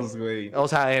game, güey. O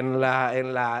sea, en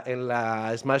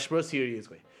la Smash Bros. Series,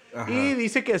 güey. Y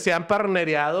dice que se han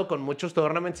partnereado con muchos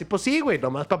tournaments. Y pues sí, güey,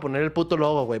 nomás para poner el puto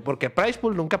logo, güey. Porque Prize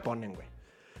Pool nunca ponen, güey.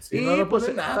 Sí, y no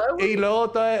pues nada, y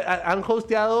luego han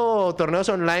hosteado torneos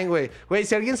online, güey. Güey,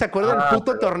 si alguien se acuerda del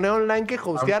puto torneo online que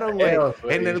hostearon, güey,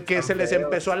 en el que se les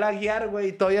empezó a laguear, güey,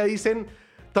 y todavía dicen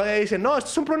todavía dicen, no, esto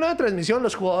es un problema de transmisión,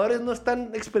 los jugadores no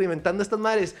están experimentando estas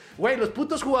madres. Güey, los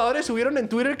putos jugadores subieron en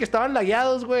Twitter que estaban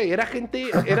lagueados, güey. Era gente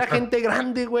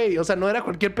grande, güey. O sea, no era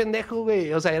cualquier pendejo,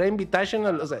 güey. O sea, era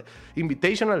invitational. O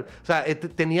sea,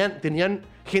 tenían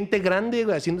gente grande,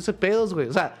 güey, haciéndose pedos, güey.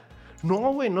 O sea, no,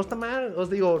 güey, no está mal. Os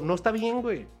digo, no está bien,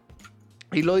 güey.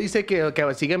 Y lo dice que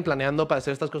siguen planeando para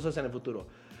hacer estas cosas en el futuro.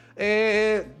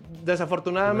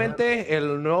 Desafortunadamente,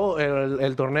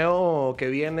 el torneo que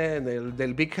viene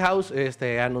del Big House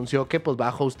anunció que pues, va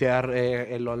a hostear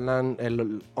el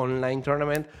online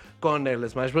tournament con el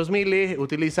Smash Bros. Melee,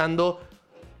 utilizando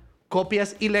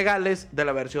copias ilegales de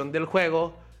la versión del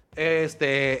juego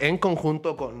en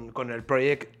conjunto con el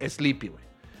Project Sleepy,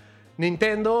 güey.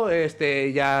 Nintendo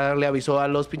ya le avisó a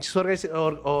los pinches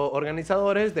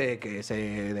organizadores del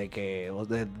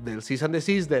Cease and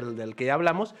Desist, del que ya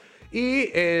hablamos, y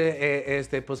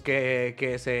pues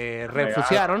que se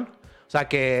refugiaron.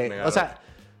 O sea,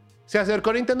 se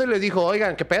acercó Nintendo y les dijo,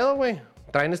 oigan, ¿qué pedo, güey?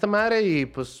 Traen esta madre y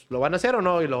pues, ¿lo van a hacer o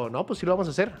no? Y no, pues sí lo vamos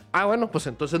a hacer. Ah, bueno, pues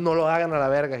entonces no lo hagan a la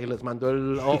verga. Y les mandó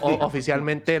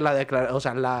oficialmente la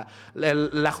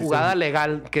jugada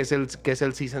legal que es el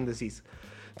Cease and Desist.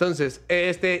 Entonces,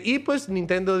 y pues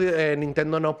Nintendo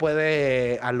no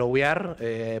puede allowear,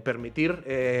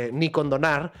 permitir, ni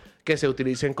condonar que se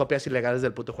utilicen copias ilegales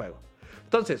del puto juego.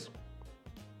 Entonces,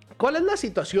 ¿cuál es la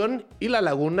situación y la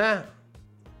laguna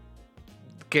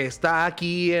que está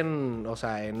aquí en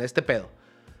este pedo?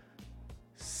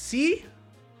 Si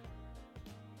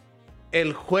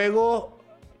el juego...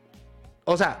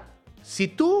 O sea, si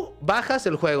tú bajas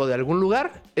el juego de algún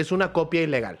lugar, es una copia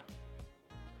ilegal.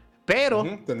 Pero...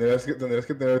 Tendrías que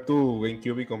tener tu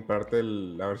GameCube y comprarte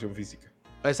la versión física.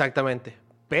 Exactamente.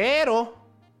 Pero...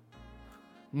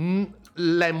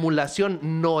 la emulación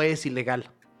no es ilegal.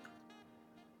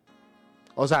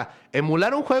 O sea,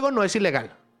 emular un juego no es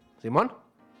ilegal. ¿Simón?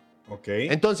 Ok.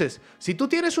 Entonces, si tú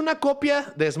tienes una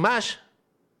copia de Smash,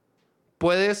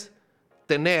 puedes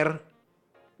tener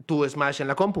tu Smash en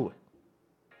la compu, güey.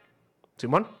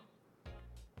 ¿Simón?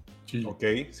 Sí. Ok,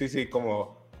 sí,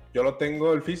 como... Yo lo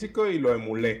tengo el físico y lo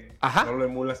emulé. Ajá. No lo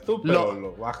emulas tú, pero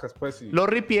lo bajas pues y... Lo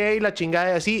ripié y la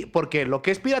chingada así, porque lo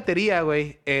que es piratería,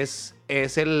 güey, es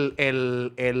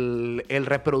el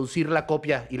reproducir la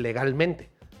copia ilegalmente.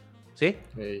 ¿Sí?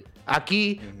 Sí.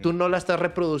 Aquí tú no la estás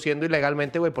reproduciendo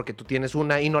ilegalmente, güey, porque tú tienes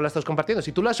una y no la estás compartiendo.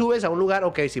 Si tú la subes a un lugar,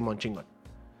 ok, Simón, chingón.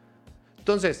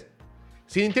 Entonces,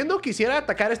 si Nintendo quisiera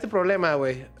atacar este problema,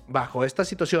 güey, bajo esta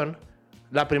situación...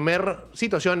 La primera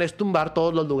situación es tumbar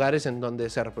todos los lugares en donde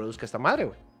se reproduzca esta madre,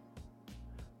 güey.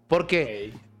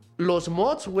 Porque los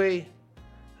mods, güey,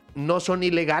 no son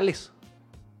ilegales.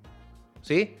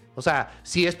 ¿Sí? O sea,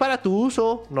 si es para tu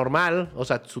uso normal, o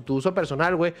sea, tu uso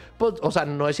personal, güey, pues, o sea,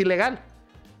 no es ilegal.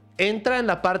 Entra en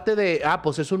la parte de,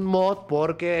 pues es un mod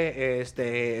porque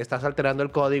estás alterando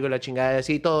el código y la chingada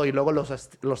así y todo, y luego lo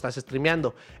estás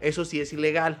streameando. Eso sí es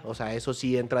ilegal, o sea, eso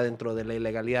sí entra dentro de la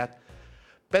ilegalidad.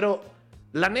 Pero...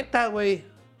 la neta, güey,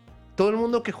 todo el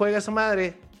mundo que juega esa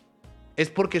madre es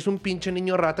porque es un pinche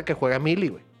niño rata que juega Melee,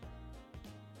 güey.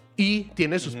 Y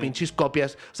tiene sus pinches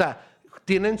copias. O sea,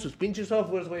 tienen sus pinches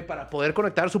softwares, güey, para poder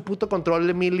conectar su puto control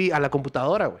de Melee a la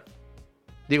computadora, güey.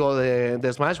 Digo,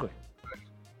 de Smash, güey.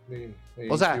 Sí,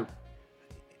 o sea,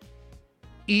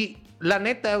 y la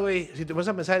neta, güey, si te vas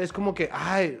a pensar, es como que,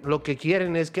 lo que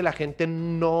quieren es que la gente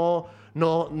no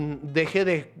deje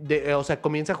de o sea,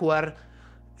 comience a jugar...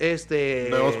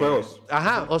 nuevos juegos.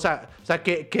 Ajá, o sea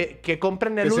que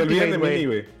compren el Ultimate,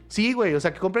 güey. Sí, güey, o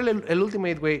sea, que compren el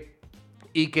Ultimate, güey.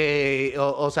 Y que,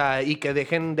 y que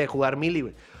dejen de jugar Melee,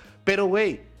 güey. Pero,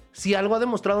 güey, si algo ha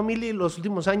demostrado Melee en los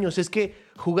últimos años es que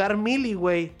jugar Melee,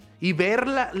 güey, y ver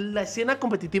la escena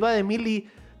competitiva de Melee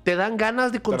te dan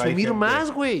ganas de consumir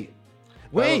más, güey.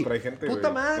 Güey, puta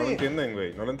madre. No lo entienden,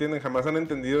 güey. No lo entienden. Jamás han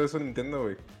entendido eso Nintendo,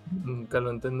 güey. Nunca lo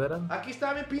entenderán. Aquí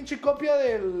está mi pinche copia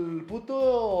del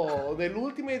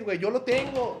Ultimate, güey. Yo lo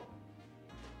tengo.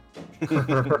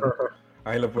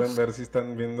 Ahí lo pueden ver si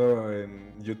están viendo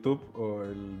en YouTube o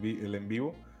el en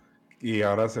vivo. Y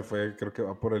ahora se fue, creo que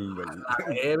va por el...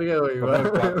 verga, güey.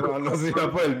 No sé si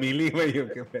va por el Melee, güey, o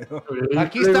qué pedo.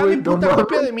 Aquí está mi puta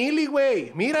copia de Melee,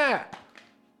 güey. Mira.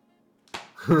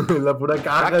 La pura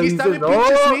caja. Aquí está mi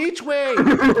pinche Switch,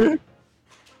 güey.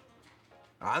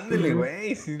 Ándele,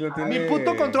 güey. Sí lo tiene... Mi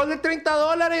puto control de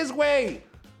 $30, güey.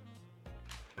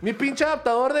 Mi pinche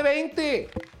adaptador de 20.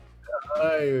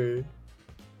 Ay, güey.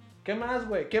 ¿Qué más,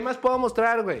 güey? ¿Qué más puedo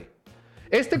mostrar, güey?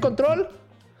 Este control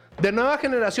de nueva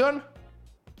generación,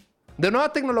 de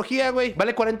nueva tecnología, güey,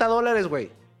 vale $40,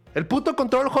 güey. El puto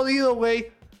control jodido,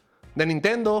 güey, de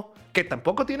Nintendo, que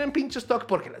tampoco tienen pinche stock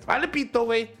porque les vale pito,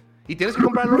 güey. Y tienes que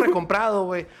comprarlo recomprado,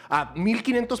 güey, a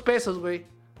 1,500 pesos, güey.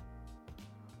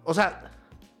 O sea,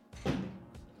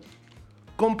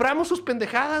 compramos sus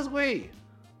pendejadas, güey.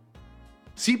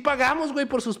 Sí pagamos, güey,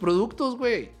 por sus productos,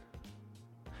 güey.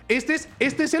 Este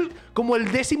es como el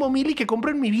 10º mili que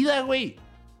compro en mi vida, güey.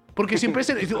 Porque siempre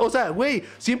o sea, güey,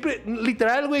 siempre,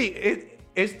 literal, güey.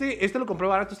 Este lo compré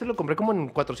barato, este lo compré como en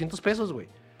 400 pesos, güey.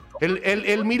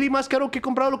 El mili más caro que he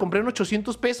comprado lo compré en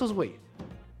 800 pesos, güey.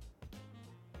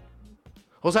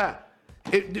 O sea,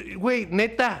 güey,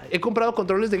 neta, he comprado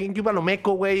controles de GameCube a lo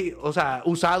meco, güey. O sea,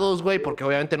 usados, güey, porque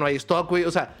obviamente no hay stock, güey.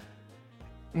 O sea,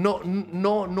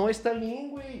 no está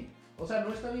bien, güey. O sea,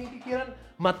 no está bien que quieran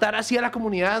matar así a la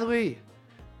comunidad, güey.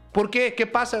 ¿Por qué? ¿Qué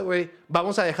pasa, güey?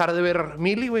 Vamos a dejar de ver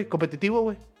Melee, güey, competitivo,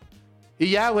 güey. Y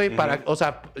ya, güey, o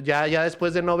sea, ya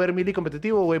después de no ver Melee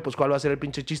competitivo, güey, pues ¿cuál va a ser el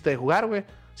pinche chiste de jugar, güey?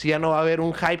 Si ya no va a haber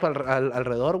un hype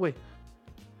alrededor, güey.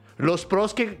 Los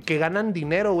pros que ganan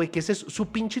dinero, güey, que ese es su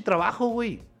pinche trabajo,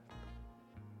 güey.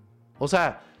 O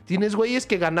sea, tienes güeyes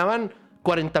que ganaban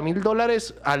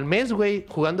 $40,000 al mes, güey,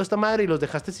 jugando a esta madre y los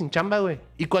dejaste sin chamba, güey.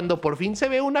 Y cuando por fin se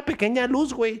ve una pequeña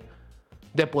luz, güey,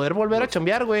 de poder volver a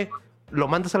chambear, güey, lo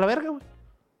mandas a la verga, güey.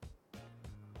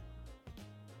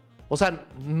 O sea,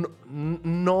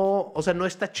 no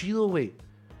está chido, güey.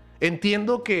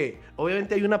 Entiendo que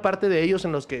obviamente hay una parte de ellos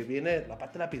en los que viene la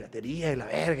parte de la piratería y la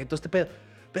verga y todo este pedo.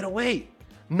 Pero, güey,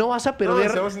 no vas a perder...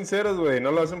 No, seamos sinceros, güey.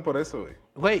 No lo hacen por eso, güey.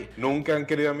 Güey. Nunca han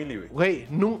querido a Melee, güey. Güey,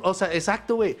 o sea,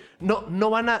 exacto, güey. No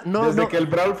van a... Desde que el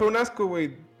Brawl fue un asco,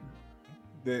 güey,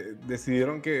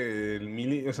 decidieron que el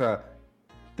Melee, o sea,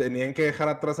 tenían que dejar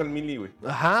atrás al Melee, güey.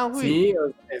 Ajá, güey. Sí,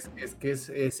 es que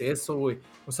es eso, güey.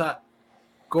 O sea,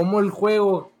 como el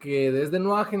juego que desde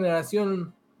nueva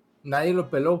generación nadie lo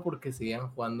peló porque seguían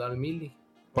jugando al Melee.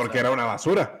 Porque era una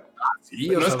basura. Sí,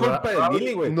 no es culpa de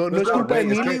Melee, güey. No es culpa de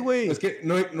Melee, güey. Es que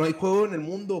no hay juego en el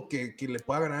mundo que le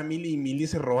pueda ganar a Melee y Melee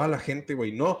se roba a la gente,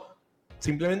 güey. No.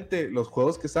 Simplemente los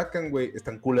juegos que sacan, güey,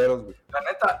 están culeros, güey. La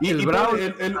neta, y el Brawl,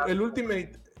 el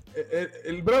Ultimate,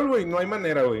 el Brawl, güey, no hay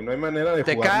manera, güey. No hay manera de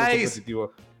jugar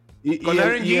competitivo. Con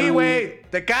RNG, güey.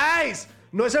 Te caes.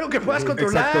 No es algo que puedas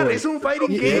controlar. Exacto, es un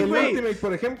fighting game, güey. El Ultimate,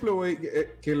 por ejemplo, güey,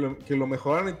 que lo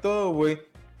mejoran y todo, güey.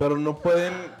 Pero no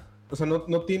pueden, o sea,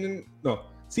 no tienen,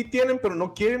 sí tienen, pero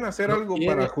no quieren hacer algo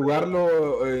para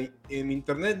jugarlo en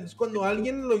internet. Es cuando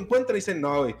alguien lo encuentra y dice,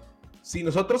 no, güey, si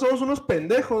nosotros somos unos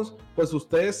pendejos, pues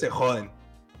ustedes se joden.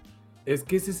 Es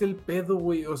que ese es el pedo,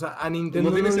 güey. O sea, a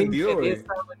Nintendo no tiene sentido, güey.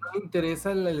 No le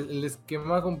interesa el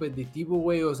esquema competitivo,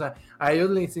 güey. O sea, a ellos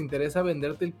les interesa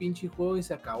venderte el pinche juego y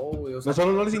se acabó, güey. O sea, no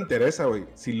solo no les interesa, güey.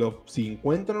 Si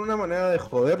encuentran una manera de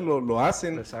joderlo, lo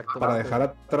hacen para dejar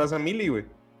atrás a Melee, güey.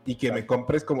 Y que me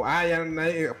compres como, ya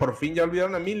nadie, por fin ya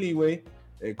olvidaron a Melee, güey.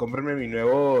 Cómprenme mi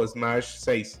nuevo Smash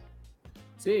 6.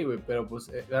 Sí, güey, pero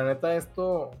pues la neta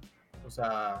esto, o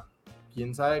sea,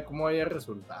 quién sabe cómo vaya a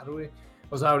resultar, güey.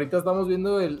 O sea, ahorita estamos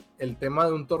viendo el tema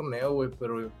de un torneo, güey,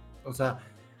 pero, o sea,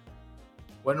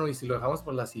 bueno, y si lo dejamos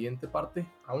por la siguiente parte,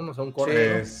 vámonos a un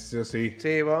corte. Sí.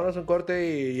 Sí, vámonos a un corte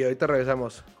y ahorita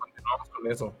regresamos. Continuamos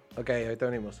con eso. Ok, ahorita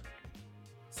venimos.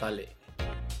 Sale.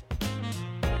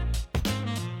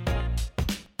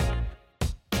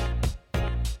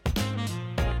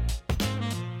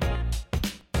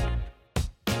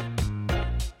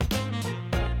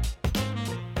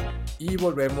 Y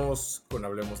volvemos con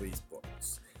Hablemos de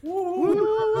eSports.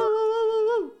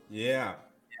 Yeah.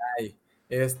 Ay,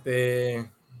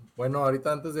 bueno,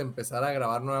 ahorita antes de empezar a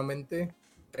grabar nuevamente,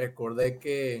 recordé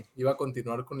que iba a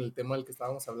continuar con el tema del que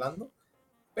estábamos hablando,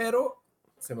 pero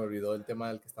se me olvidó el tema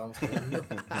del que estábamos hablando.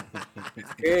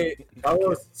 Es que,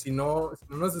 vamos, si no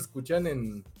nos escuchan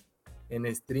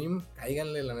en stream,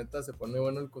 cáiganle, la neta, se pone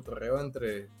bueno el cotorreo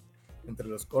entre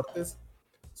los cortes.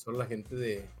 Solo la gente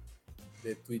de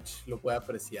Twitch lo puede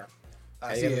apreciar.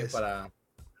 Cáiganle para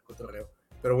el cotorreo.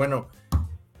 Pero bueno,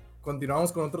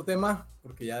 continuamos con otro tema,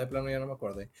 porque ya de plano ya no me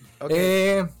acordé.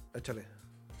 Okay. Échale.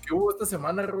 ¿Qué hubo esta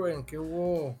semana, Rubén? ¿Qué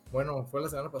huo? Bueno, fue la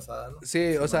semana pasada, ¿no?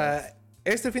 Sí, o sea,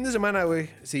 este fin de semana, güey,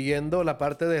 siguiendo la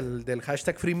parte del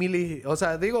hashtag FreeMelee, o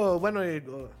sea, digo, bueno,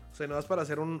 o sea, no es para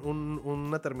hacer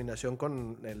una terminación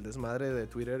con el desmadre de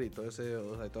Twitter y todo ese,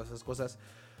 o sea, todas esas cosas.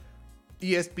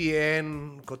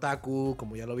 ESPN, Kotaku,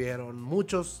 como ya lo vieron,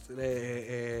 muchos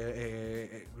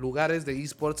lugares de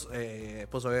esports,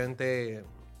 pues obviamente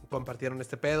compartieron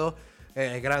este pedo.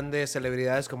 Grandes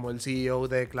celebridades como el CEO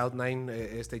de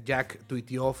Cloud9, Jack,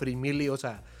 tuiteó FreeMelee. O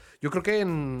sea, yo creo que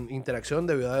en interacción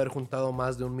debió de haber juntado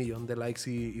más de 1 millón de likes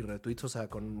y retweets, o sea,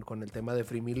 con el tema de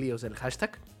FreeMelee, o sea, el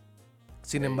hashtag.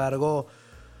 Sin embargo,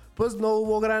 pues no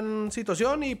hubo gran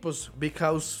situación y pues Big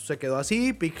House se quedó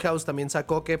así. Big House también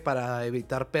sacó que para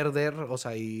evitar perder, o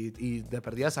sea, y de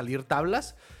perdida salir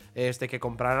tablas, que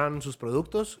compraran sus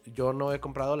productos. Yo no he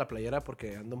comprado la playera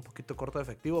porque ando un poquito corto de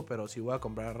efectivo, pero sí voy a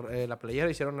comprar la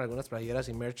playera. Hicieron algunas playeras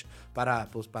y merch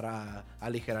para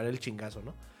aligerar el chingazo,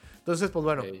 ¿no? Entonces, pues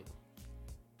bueno. Ok.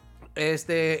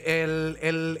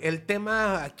 El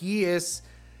tema aquí es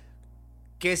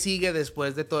qué sigue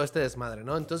después de todo este desmadre,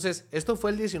 ¿no? Entonces, esto fue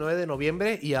el 19 de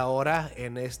noviembre y ahora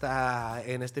en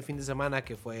este fin de semana,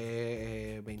 que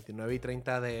fue 29 y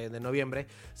 30 de noviembre,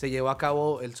 se llevó a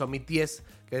cabo el Summit 10,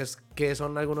 que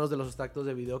son algunos de los extractos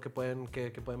de video que pueden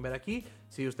ver aquí.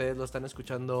 Si ustedes lo están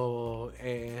escuchando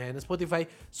en Spotify,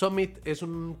 Summit es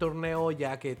un torneo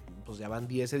ya que pues ya van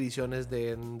 10 ediciones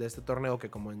de este torneo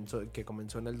que comenzó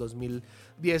en el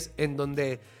 2010, en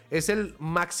donde es el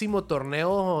máximo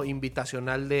torneo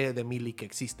invitacional de Melee que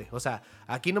existe. O sea,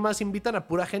 aquí nomás invitan a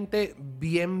pura gente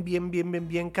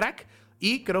bien crack.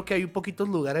 Y creo que hay un poquitos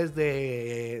lugares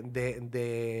de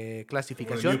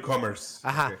clasificación. Newcomers.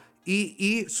 Ajá. Okay.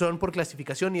 Y son por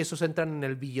clasificación y esos entran en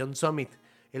el Beyond Summit.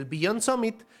 El Beyond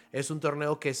Summit es un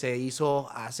torneo que se hizo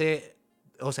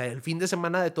el fin de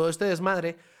semana de todo este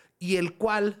desmadre y el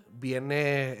cual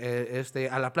viene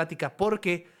a la plática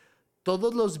porque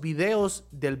todos los videos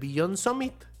del Beyond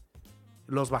Summit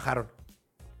los bajaron.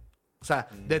 O sea,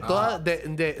 de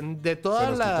todas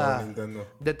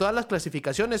las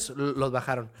clasificaciones los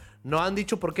bajaron. No han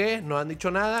dicho por qué, no han dicho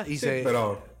nada y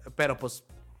pero pues,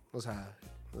 o sea,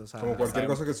 como cualquier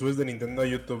cosa que subes de Nintendo a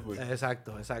YouTube, güey.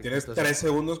 Exacto. Tienes 3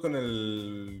 segundos con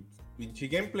el pinche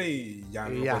gameplay y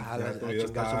ya, y ya, tu video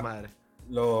está, su madre.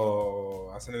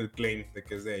 Lo hacen el claim de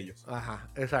que es de ellos. Ajá,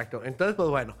 exacto. Entonces, pues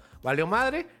bueno, valió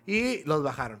madre y los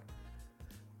bajaron.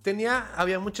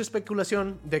 Había mucha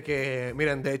especulación de que,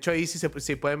 miren, de hecho ahí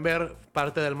si pueden ver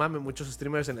parte del mame, muchos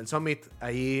streamers en el Summit,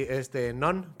 ahí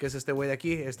Non, que es este güey de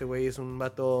aquí, este güey es un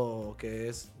vato que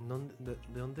es, ¿de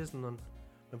dónde es Non?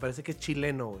 Me parece que es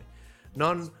chileno, güey.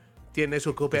 Non tiene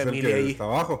su copia de Melee ahí. Está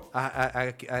abajo.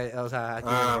 O sea, aquí.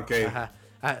 Ok.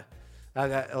 Ajá.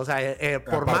 O sea,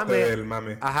 por aparte mame. Del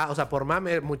mame. Ajá, o sea, por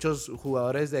mame, muchos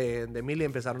jugadores de Melee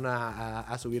empezaron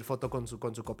a subir foto con su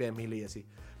copia de Melee y así.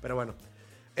 Pero bueno.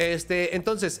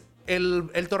 Entonces,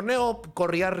 el torneo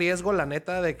corría riesgo, la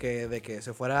neta, de que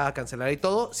se fuera a cancelar y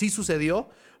todo. Sí sucedió,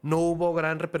 no hubo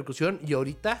gran repercusión y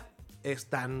ahorita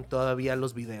están todavía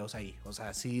los videos ahí. O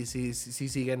sea, sí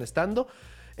siguen estando.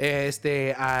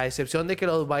 A excepción de que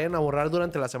los vayan a borrar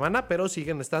durante la semana, pero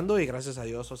siguen estando y gracias a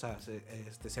Dios, o sea,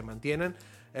 se mantienen.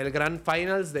 El Grand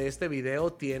Finals de este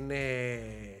video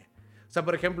tiene... O sea,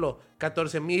 por ejemplo,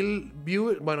 14,000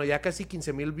 viewers, bueno, ya casi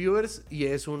 15,000 viewers y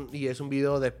es un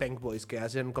video de Pink Boys que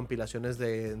hacen compilaciones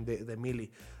de Melee.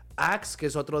 Axe, que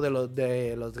es otro de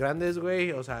los grandes,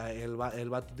 güey, o sea, el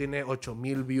vato tiene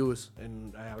 8,000 views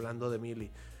hablando de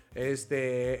Melee.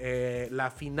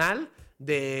 La final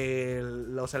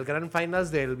el Grand Finals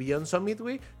del Beyond Summit,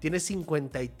 güey, tiene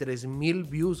 53,000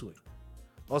 views, güey.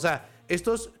 O sea,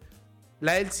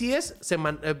 la LCS,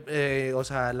 o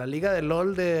sea, la liga de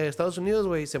LoL de Estados Unidos,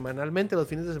 güey, semanalmente, los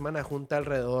fines de semana, junta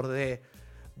alrededor de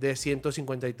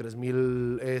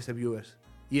 153,000 viewers.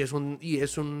 Y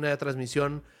es una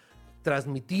transmisión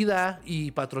transmitida y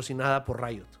patrocinada por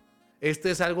Riot.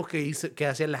 Es algo que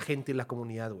hace la gente y la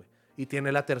comunidad, güey. Y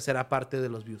tiene la tercera parte de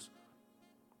los views.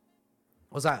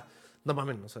 O sea, no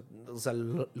mames, o sea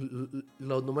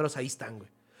los números ahí están, güey.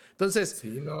 Entonces...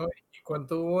 Sí, ¿no? ¿Y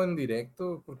cuánto hubo en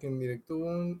directo? Porque en directo hubo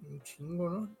un chingo,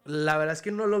 ¿no? La verdad es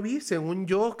que no lo vi. Según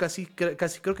yo, casi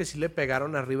creo que sí le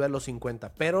pegaron arriba de los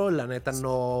 50. Pero la neta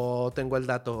no tengo el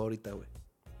dato ahorita, güey.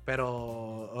 Pero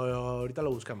ahorita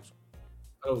lo buscamos.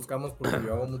 Lo buscamos porque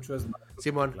yo hago mucho desmadre.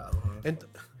 Simón. Claro, ¿no?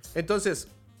 Entonces,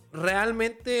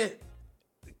 realmente,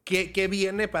 ¿qué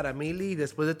viene para Melee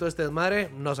después de todo este desmadre?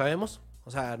 No sabemos. O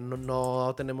sea,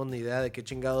 no tenemos ni idea de qué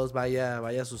chingados vaya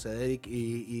a suceder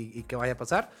y qué vaya a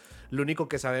pasar. Lo único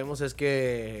que sabemos es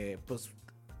que, pues,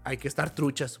 hay que estar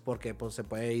truchas porque, pues, se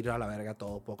puede ir a la verga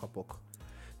todo poco a poco.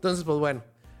 Entonces, pues, bueno.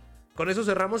 Con eso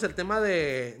cerramos el tema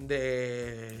de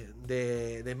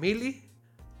Melee.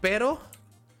 Pero,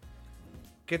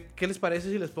 ¿qué les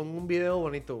parece si les pongo un video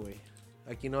bonito, güey?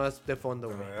 Aquí no es de fondo,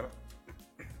 güey.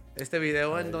 Este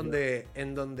video en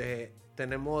donde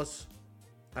tenemos...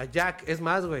 a Jack, es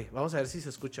más, güey. Vamos a ver si se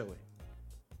escucha, güey.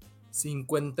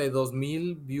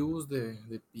 52,000 views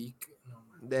de peak. No,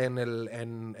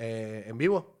 en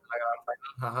vivo.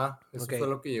 Ajá, eso Okay. fue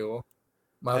lo que llegó.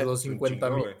 Más los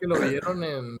 50,000 que lo vieron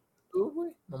en YouTube,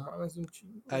 güey. No mames, un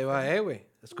chingo. Ahí va, güey.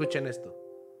 Escuchen esto.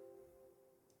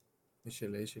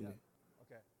 Échale.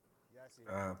 Okay.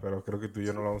 Ah, pero creo que tú y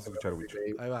yo no lo vamos a escuchar, Wicho.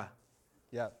 Ahí va.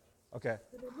 Yeah. Okay.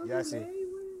 Yeah, I see.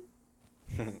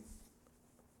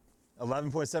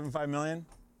 11.75 million.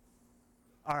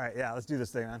 All right. Yeah, let's do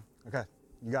this thing, man. Okay,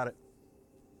 you got it.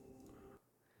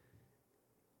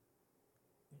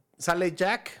 Sale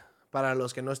Jack, para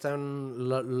los que no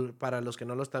están, para los que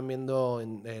no lo están viendo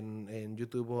en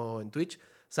YouTube o en Twitch,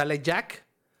 sale Jack,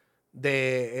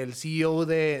 el CEO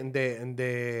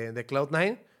de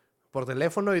Cloud9, por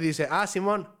teléfono y dice,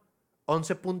 Simón,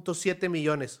 11.7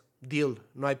 millones, deal,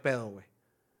 no hay pedo, güey.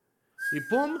 Y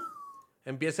pum,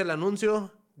 empieza el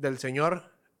anuncio del señor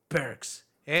Perks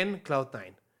en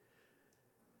Cloud9.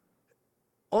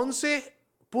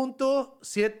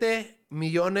 11.7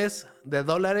 millones de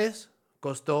dólares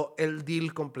costó el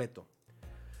deal completo.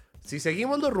 Si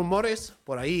seguimos los rumores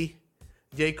por ahí,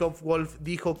 Jacob Wolf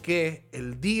dijo que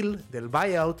el deal del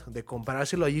buyout, de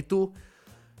comprárselo a G2,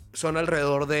 son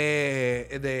alrededor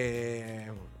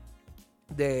de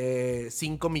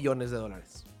 5 millones de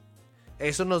dólares.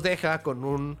 Eso nos deja con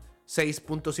un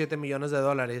 6.7 millones de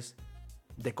dólares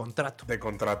de contrato. De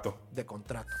contrato.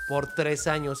 Por 3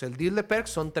 años. El deal de Perks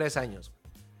son 3 años.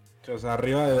 O sea,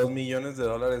 arriba de 2 millones de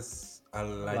dólares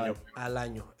al año. Al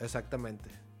año, exactamente.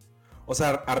 O sea,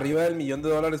 arriba del $1 millón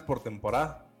por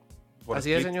temporada.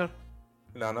 Así es, señor.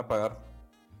 Le van a pagar.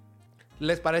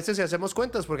 ¿Les parece si hacemos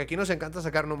cuentas? Porque aquí nos encanta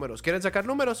sacar números. ¿Quieren sacar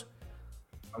números?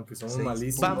 Aunque somos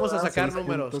malísimos. Vamos a sacar 6.7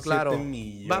 números, claro.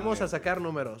 millones. Vamos a sacar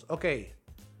números. Ok.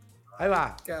 Ahí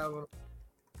va. Cabrón.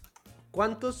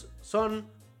 ¿Cuántos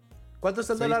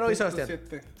está el dólar hoy, Sebastián?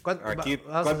 6.7. Aquí,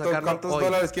 Vamos a sacarlo ¿cuántos hoy.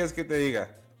 dólares quieres que te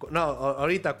diga? No,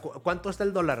 ahorita. ¿Cuánto está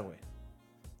el dólar, güey?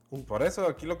 Por eso,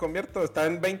 aquí lo convierto. Está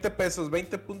en 20 pesos,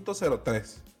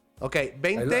 20.03. Ok,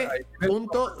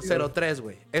 20.03,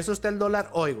 güey. Eso está el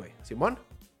dólar hoy, güey. ¿Simón?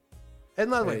 Es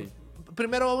más, güey.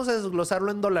 Primero vamos a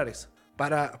desglosarlo en dólares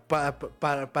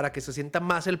para que se sienta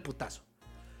más el putazo.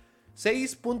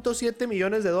 6.7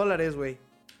 millones de dólares, güey.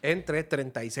 Entre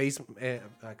 36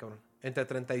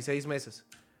 meses.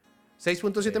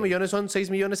 6.7 millones son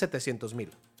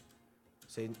 6.700.000.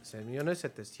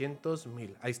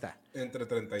 6.700.000. Ahí está. Entre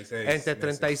 36. Entre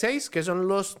 36, que son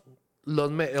los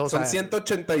son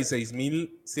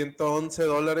 186.111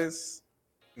 dólares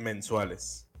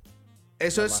mensuales.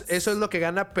 Eso es lo que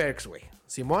gana Perks, güey.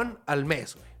 Simón, al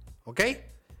mes, güey. ¿Ok?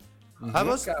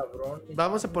 Vamos a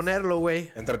ponerlo,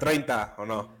 güey. Entre 30, ¿o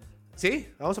no?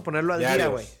 Sí, vamos a ponerlo al día,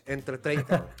 güey. Entre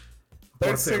 30, güey.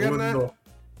 Perks se gana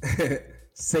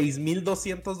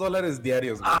 $6.200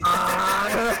 diarios, güey.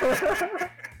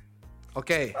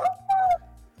 Ok.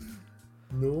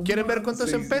 No, ¿quieren ver cuánto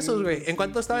es en pesos, güey? ¿En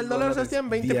cuánto estaba el dólar, Sebastián?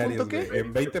 ¿20 punto qué? Güey.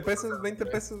 En 20 pesos, 20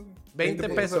 pesos. 20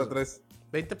 pesos.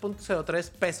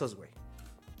 20.03 pesos, güey.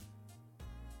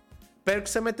 Perk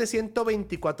se mete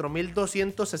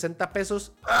 124.260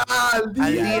 pesos al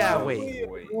día, güey.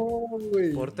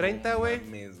 Por 30, güey.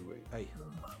 Ahí.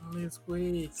 Mames,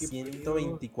 güey.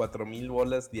 124,000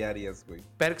 bolas diarias, güey.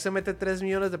 Perk se mete 3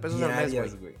 millones de pesos diarias, al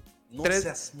mes, güey. No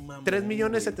seas mamón,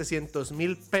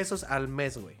 3.700.000 pesos al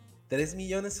mes, güey.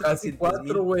 3.700.000 pesos. Casi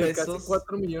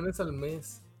 4 millones al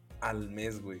mes. Al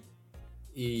mes, güey.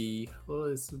 Hijo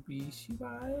de su bichi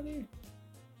madre.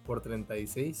 Por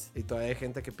 36. Y todavía hay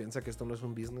gente que piensa que esto no es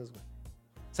un business, güey.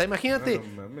 O sea, imagínate.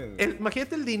 No mames,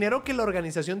 imagínate el dinero que la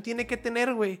organización tiene que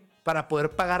tener, güey, para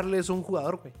poder pagarles a un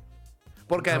jugador, güey.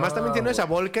 Porque además también tienes a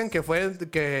Volcan, que fue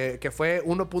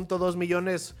 1.2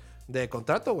 millones de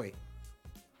contrato, güey.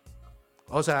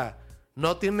 O sea,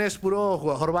 no tienes puro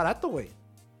jugador barato, güey.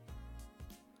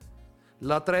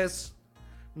 La otra es,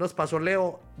 nos pasó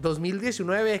Leo,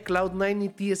 2019 Cloud9 y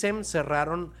TSM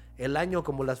cerraron el año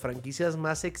como las franquicias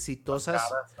más exitosas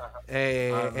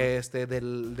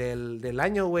del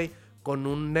año, güey, con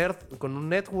un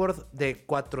net worth de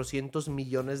 400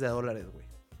 millones de dólares, güey.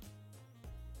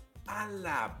 A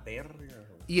la verga.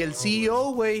 Y el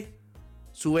CEO, güey,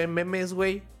 sube memes,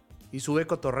 güey, y sube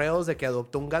cotorreos de que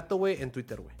adoptó un gato, güey, en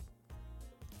Twitter, güey.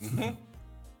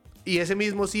 Y ese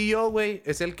mismo CEO, güey,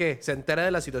 es el que se entera de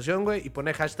la situación, güey, y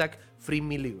pone hashtag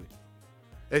FreeMilly, güey.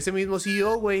 Ese mismo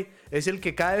CEO, güey, es el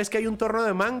que cada vez que hay un torneo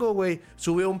de Mango, güey,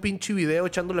 sube un pinche video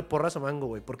echándole porras a Mango,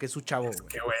 güey, porque es su chavo, güey. Es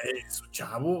que, güey, su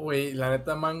chavo, güey. La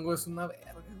neta, Mango es una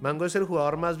verga. Mango es el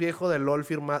jugador más viejo de LoL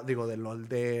firmado, digo, de LoL,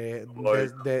 de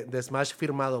Smash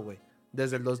firmado, güey.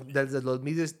 Desde el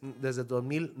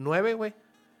 2009, güey,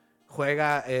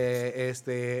 juega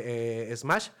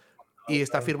Smash y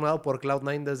está firmado por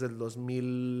Cloud9 desde el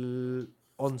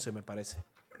 2011, me parece.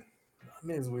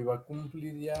 Mames, güey, va a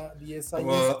cumplir ya 10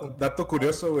 años. Como dato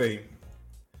curioso, güey.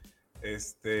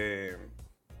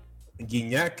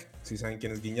 Guiñac, si saben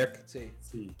quién es Guiñac. Sí.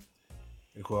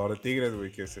 el jugador de Tigres,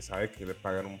 güey, que se sabe que le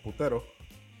pagan un putero,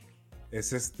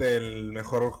 es el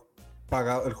mejor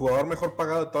pagado, el jugador mejor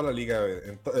pagado de toda la liga, güey,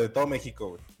 de todo México,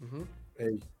 güey. Ujú.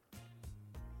 Ey.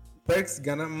 Perks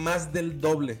gana más del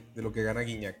doble de lo que gana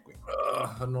Guiñac, güey.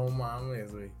 No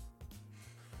mames, güey.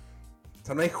 O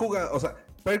sea, no hay jugada, o sea,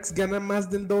 Perks gana más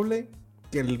del doble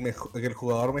que el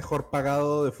jugador mejor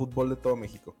pagado de fútbol de todo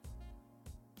México.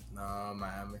 No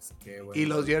mames, qué bueno. Y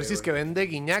los jerseys que vende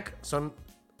Guiñac son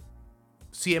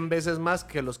 100 veces más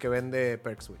que los que vende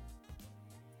Perks, güey.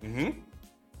 Ujú.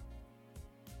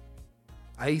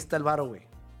 Ahí está el varo, güey.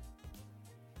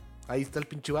 Ahí está el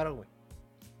pinche varo, güey.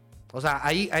 O sea,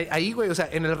 ahí, güey. O sea,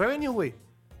 en el revenue, güey.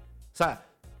 O sea,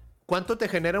 ¿cuánto te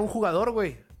genera un jugador,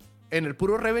 güey? En el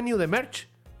puro revenue de merch.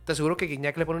 Te aseguro que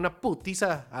Guiñac le pone una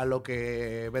putiza a lo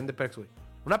que vende Perks, güey.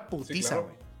 Una putiza, claro.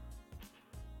 güey.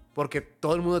 Porque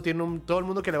todo el mundo todo el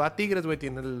mundo que le va a Tigres, güey,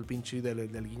 tiene el pinche del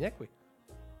Guiñac, güey.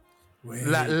 Güey.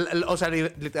 O sea,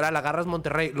 literal, agarras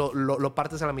Monterrey, lo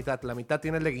partes a la mitad. La mitad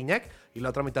tiene el de Guiñac y la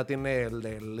otra mitad tiene el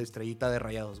de la estrellita de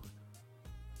Rayados, güey.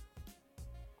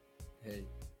 Ey.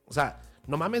 O sea,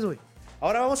 no mames, güey.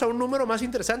 Ahora vamos a un número más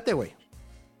interesante, güey.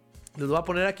 Les voy a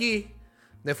poner aquí,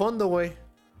 de fondo, güey.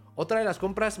 Otra de las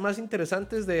compras más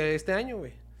interesantes de este año,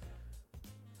 güey.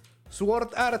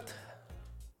 Sword Art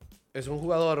es un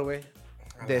jugador, güey,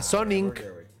 de Sonic.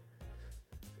 Verga, güey.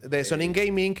 De Sonic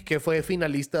Gaming, que fue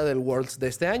finalista del Worlds de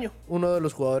este año. Uno de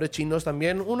los jugadores chinos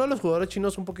también. Uno de los jugadores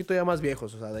chinos un poquito ya más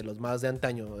viejos, o sea, de los más de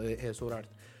antaño, Sword Art.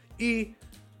 Y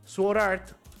Sword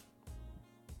Art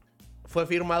fue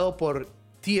firmado por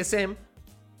TSM.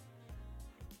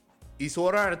 Y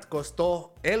Sword Art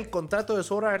costó, el contrato de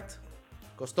Sword Art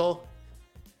costó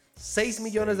 $6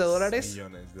 millones de dólares 6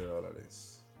 millones de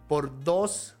dólares. por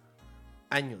 2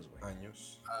 años, güey.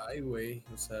 Años. Ay, güey.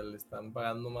 O sea, le están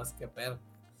pagando más que a Per.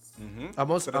 Ujú.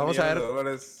 Vamos 3 a millones ver. de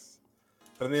dólares,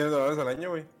 3 millones de dólares al año,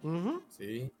 güey. Ujú.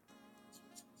 Sí.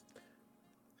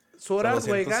 Sword Art,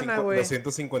 güey, gana, güey.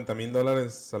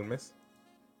 $250,000 al mes.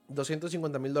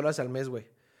 $250,000 al mes, güey.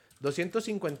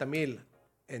 250,000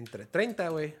 entre 30,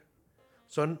 güey.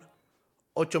 Son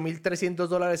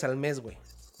 $8,300 al mes, güey.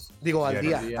 Digo, al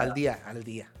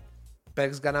día.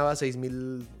 Pex ganaba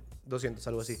 6,200,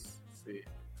 algo así. Sí.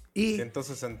 Y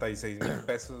 166,000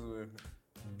 pesos, güey.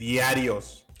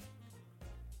 Diarios.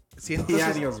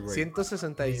 diarios, güey.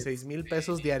 166,000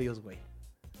 pesos diarios, güey.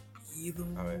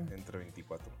 A ver, entre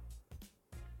 24.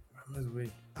 Mames,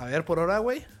 güey. A ver, por hora,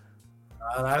 güey.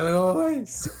 Algo, güey.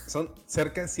 Son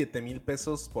cerca de 7,000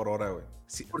 pesos por hora, güey.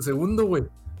 Por segundo, güey.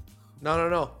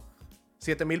 No.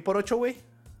 7,000 por 8, güey.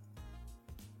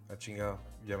 Ah, chingado.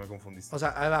 Ya me confundiste. O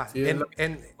sea, ahí va. Sí,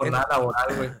 jornada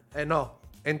laboral, güey. No,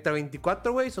 entre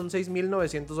 24, güey, son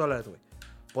 $6,900, güey.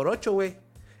 Por 8, güey.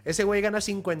 Ese güey gana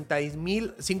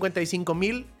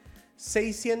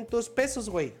 55,600 pesos,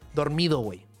 güey. Dormido,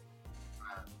 güey.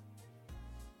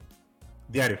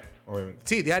 Diario, obviamente.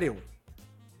 Sí, diario, güey.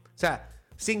 O sea,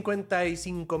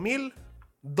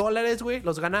 $55,000, güey,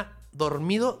 los gana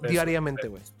dormido diariamente,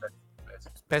 güey.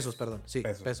 Pesos, perdón. Sí,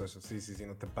 pesos. Sí,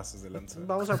 no te pases de lanza.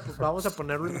 Vamos a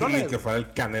ponerlo en Ni dólares. que fuera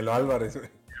el Canelo Álvarez, güey.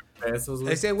 Pesos,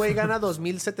 güey. Ese güey gana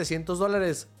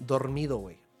 $2,700 dormido,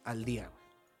 güey, al día, güey.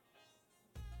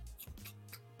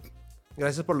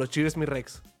 Gracias por los cheers, mi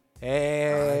Rex.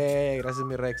 Gracias,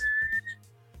 mi Rex.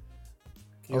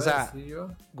 ¿Qué O iba a sea, decir yo?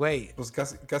 güey, Pues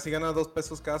casi gana 2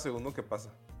 pesos cada segundo que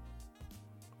pasa.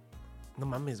 no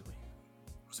mames, güey.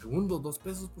 Por segundo, 2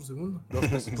 pesos por segundo. 2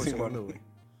 pesos por Sí, segundo, mano. güey.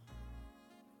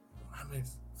 No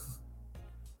mames.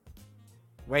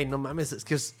 Güey, no mames, es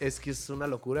que es una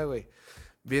locura, güey.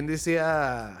 Bien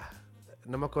decía,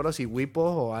 no me acuerdo si Wipo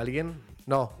o alguien,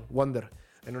 no, Wonder,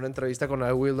 en una entrevista con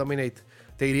I Will Dominate.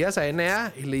 ¿Te irías a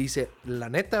NA? Y le dice, la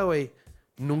neta, güey,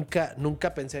 nunca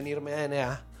pensé en irme a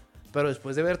NA. Pero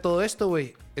después de ver todo esto,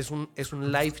 güey, es un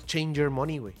life changer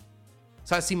money, güey. O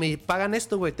sea, si me pagan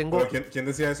esto, güey, tengo... ¿Pero quién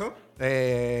decía eso?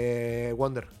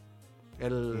 Wonder,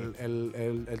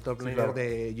 el top laner claro.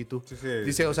 de YouTube. Sí,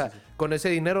 Dice, o sea, con ese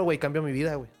dinero, güey, cambio mi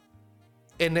vida, güey.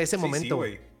 En ese momento,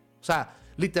 güey. O sea,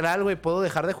 literal, güey, puedo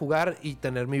dejar de jugar y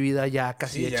tener mi vida ya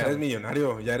casi Sí, hecha. ya eres güey.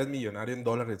 millonario en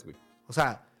dólares, güey. O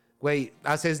sea, güey,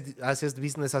 haces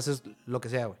business, haces lo que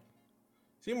sea, güey.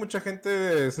 Sí, mucha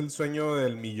gente es el sueño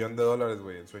del $1,000,000,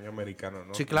 güey, el sueño americano,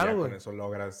 ¿no? Sí, claro, Ya güey. con eso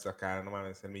logras acá, no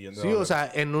mames, el $1,000,000. Sí, o sea,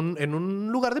 en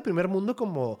un lugar de primer mundo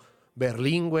como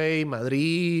Berlín, güey,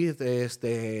 Madrid,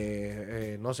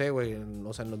 no sé, güey,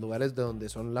 o sea, en los lugares de donde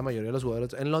son la mayoría de los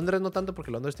jugadores. En Londres no tanto, porque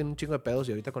Londres tiene un chingo de pedos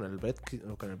y ahorita con el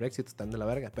Brexit están de la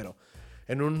verga, pero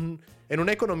en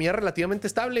una economía relativamente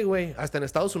estable, güey. Hasta en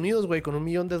Estados Unidos, güey, con 1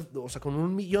 millón de... O sea, con 1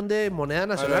 millón de moneda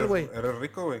nacional, güey. Eres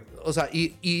rico, güey. O sea,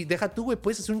 y deja tú, güey,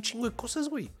 puedes hacer un chingo de cosas,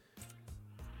 güey.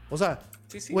 O sea,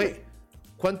 Sí, güey,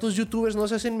 ¿cuántos youtubers no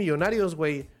se hacen millonarios,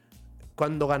 güey?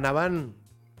 Cuando ganaban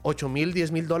 8,000,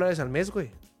 10,000 dólares al mes,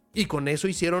 güey. Y con eso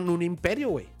hicieron un imperio,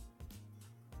 güey.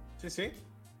 Sí.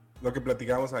 Lo que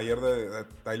platicábamos ayer de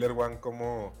Tyler One,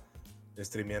 como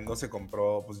streameando se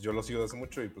compró, pues yo lo sigo desde hace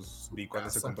mucho y pues vi cuando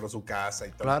se compró su casa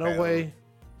y todo. Claro, güey.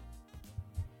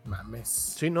 Mames.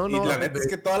 Sí, no. Y la neta es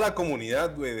que toda la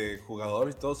comunidad, güey, de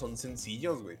jugadores y todos son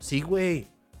sencillos, güey. Sí, güey.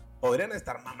 Podrían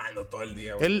estar mamando todo el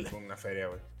día, güey, con una feria,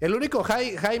 güey. El único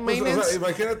high maintenance...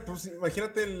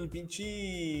 Imagínate el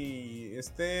pinche...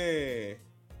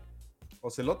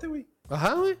 Ocelote, güey.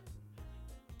 Ajá, güey.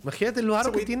 Imagínate el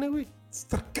lugar que tiene, güey.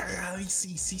 Está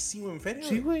cagadísimo en feria,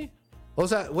 Sí, güey. O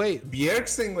sea, güey.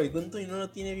 Bjergsen, güey. ¿Cuánto dinero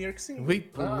tiene Bjergsen?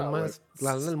 Güey, pues nomás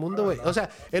la del mundo, güey. O sea,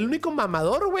 el único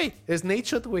mamador, güey, es Nate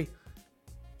Shot, güey.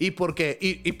 Y porque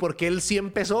él sí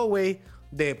empezó, güey,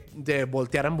 de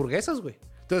voltear hamburguesas, güey.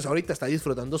 Entonces ahorita está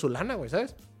disfrutando su lana, güey,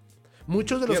 ¿sabes?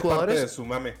 Muchos de los jugadores... de su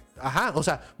mame. Ajá, o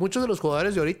sea, muchos de los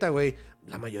jugadores de ahorita, güey,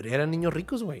 la mayoría eran niños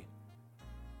ricos, güey.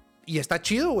 Y está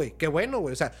chido, güey. Qué bueno,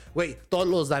 güey. O sea, güey, todos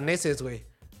los daneses, güey.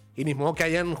 Y ni modo que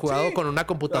hayan jugado con una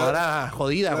computadora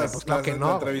jodida, güey. Pues claro que no.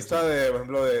 La entrevista de, por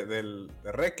ejemplo, de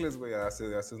Reckless, güey,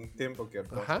 hace un tiempo que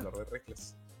hablar de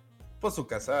Reckless. Pues su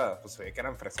casa, pues se ve que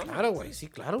eran fresones. Claro, güey, sí,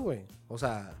 claro, güey. O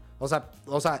sea,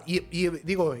 y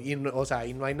digo, y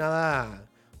no hay nada,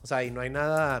 y no hay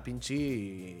nada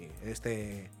pinche,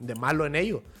 de malo en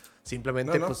ello.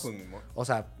 Simplemente, pues, o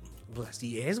sea, pues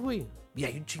así es, güey. Y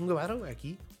hay un chingo de varo, güey,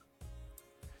 aquí.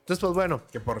 Entonces, pues bueno.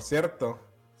 Que por cierto.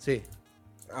 Sí.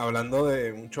 Hablando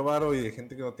de mucho varo y de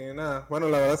gente que no tiene nada. Bueno,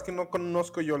 la verdad es que no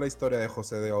conozco yo la historia de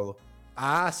José de Odo.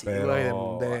 Ah, sí, güey,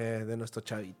 de nuestro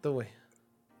chavito, güey.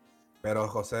 Pero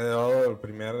José de Odo, el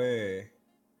primer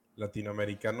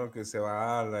latinoamericano que se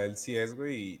va a la LCS,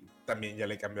 güey, y también ya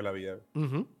le cambió la vida.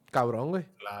 Cabrón, güey.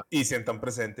 Y sienta un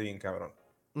presente bien cabrón.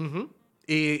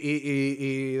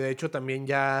 Y de hecho también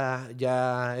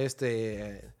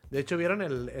de hecho, ¿vieron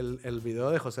el video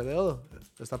de José de Odo?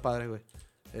 Está padre, güey.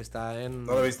 Está en...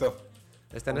 No lo he visto.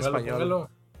 Está en español.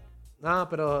 No,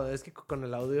 pero es que con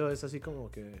el audio es así como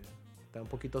que está un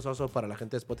poquito soso para la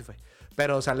gente de Spotify.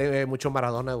 Pero sale mucho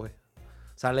Maradona, güey.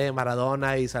 Sale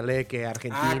Maradona y sale que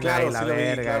Argentina claro, y la sí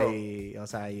verga claro. y, o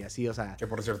sea, y así, o sea... Que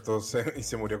por cierto,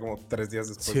 se murió como 3 días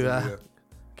después Sí, de ¿verdad? vida.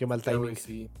 Qué mal timing.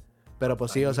 Sí. Pero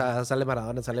pues sí, o sea, sale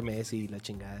Maradona, sale Messi y la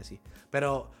chingada, así.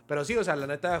 Pero sí, o sea, la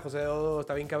neta, José Odo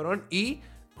está bien cabrón. Y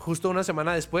justo una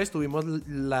semana después tuvimos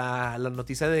la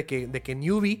noticia de que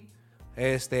Newbie,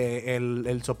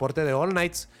 el soporte de All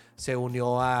Knights, se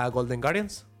unió a Golden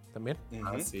Guardians también.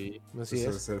 Sí. Así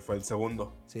es. Ese fue el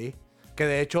segundo. Sí. Que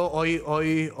de hecho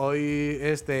hoy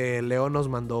Leo nos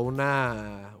mandó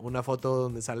una foto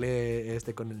donde sale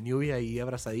con el Newbie ahí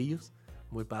abrazadillos.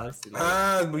 Muy padre.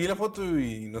 Vi la foto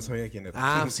y no sabía quién era.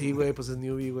 Ah, sí, güey, pues es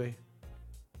Newbie, güey.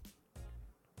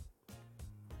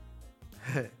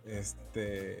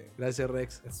 Gracias,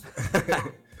 Rex.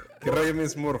 Que rollo mi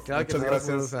Smurf. Claro. Muchas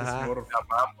gracias, Smurf. Te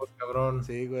amamos, cabrón.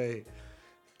 Sí, güey.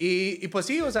 Y pues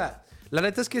sí, o sea, la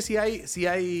neta es que sí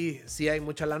hay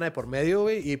mucha lana de por medio,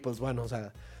 güey. Y pues bueno, o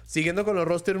sea, siguiendo con los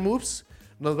roster moves,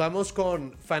 nos vamos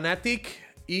con Fnatic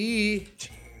y...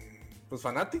 Pues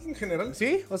Fnatic en general.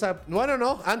 Sí, o sea, bueno,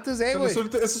 no, antes de, güey.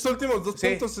 Esos últimos 2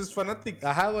 puntos es Fnatic.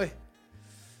 Ajá, güey.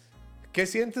 ¿Qué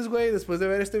sientes, güey, después de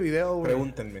ver este video, güey?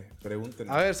 Pregúntenme.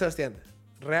 A ver, Sebastián,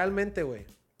 realmente, güey,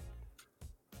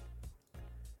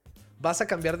 ¿vas a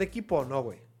cambiar de equipo o no,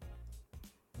 güey?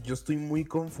 Yo estoy muy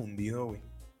confundido, güey.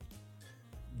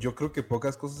 Yo creo que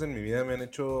pocas cosas en mi vida me han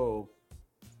hecho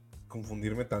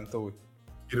confundirme tanto, güey.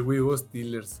 El Wigo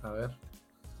Steelers, a ver.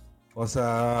 O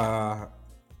sea...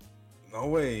 No,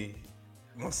 güey.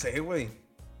 No sé, güey.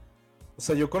 O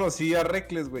sea, yo conocí a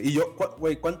Reckless, güey. Y yo,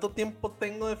 güey, ¿cuánto tiempo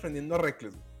tengo defendiendo a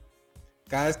Reckless?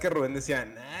 Cada vez que Rubén decía,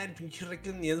 nah, el pinche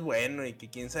Reckless ni es bueno y que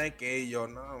quién sabe qué. Y yo,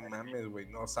 no mames, güey.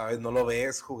 No sabes, no lo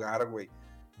ves jugar, güey.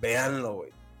 Véanlo,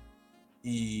 güey.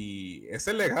 Y es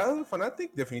el legado de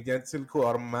Fnatic. Definitivamente es el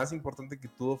jugador más importante que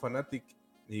tuvo Fnatic.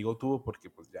 Y digo tuvo porque,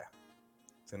 pues ya.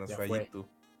 Se nos fue allí tú.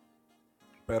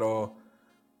 Pero...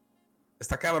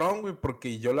 Está cabrón, güey,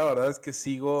 porque yo la verdad es que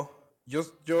sigo...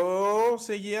 Yo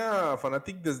seguía a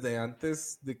Fnatic desde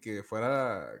antes de que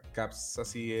fuera Caps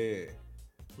así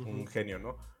un genio,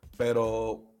 ¿no?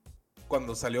 Pero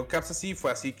cuando salió Caps así,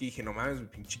 fue así que dije, no mames,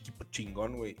 pinche equipo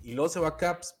chingón, güey. Y luego se va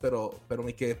Caps, pero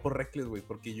me quedé por Reckless, güey,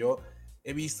 porque yo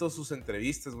he visto sus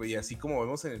entrevistas, güey, y así como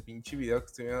vemos en el pinche video que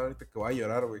estoy viendo ahorita que voy a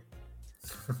llorar, güey.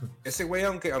 Ese güey,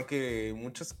 aunque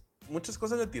muchas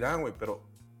cosas le tiraban, güey, pero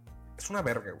es una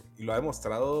verga, güey. Y lo ha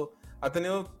demostrado. Ha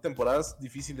tenido temporadas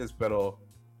difíciles, pero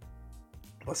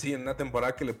pues sí, en una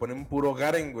temporada que le ponen puro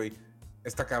Garen, güey,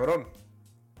 está cabrón.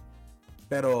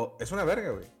 Pero es una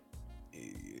verga, güey.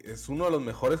 Y es uno de los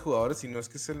mejores jugadores, si no es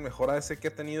que es el mejor ADC que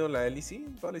ha tenido la LEC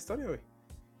en toda la historia, güey.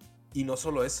 Y no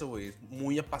solo eso, güey, es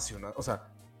muy apasionado. O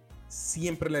sea,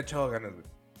 siempre le ha echado ganas, güey.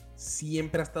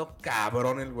 Siempre ha estado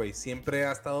cabrón el güey. Siempre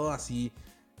ha estado así.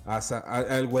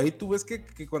 El güey, tú ves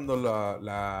que cuando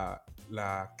la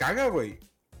caga, güey,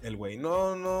 el güey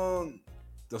no.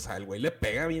 O sea, el güey le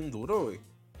pega bien duro, güey.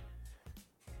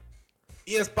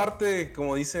 Y es parte,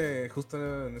 como dice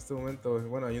justo en este momento,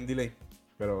 bueno, hay un delay,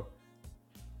 pero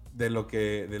de lo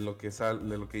que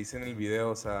dice en el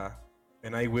video, o sea,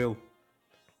 en I Will.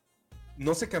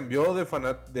 No se cambió de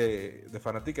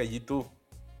Fnatic a G2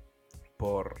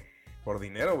 por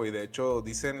dinero, güey. De hecho,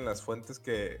 dicen las fuentes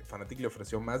que Fnatic le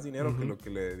ofreció más dinero que lo que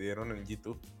le dieron en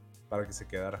G2 para que se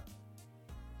quedara.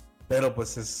 Pero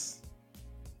pues es...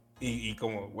 Y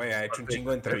como, güey, ha hecho un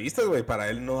chingo de entrevistas, güey. Para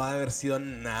él no va a haber sido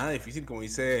nada difícil. Como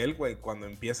dice él, güey, cuando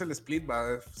empiece el split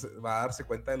va a darse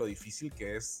cuenta de lo difícil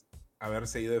que es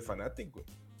haberse ido de Fnatic, güey.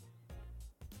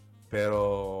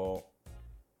 Pero...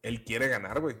 él quiere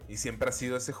ganar, güey. Y siempre ha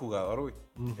sido ese jugador, güey.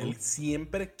 Él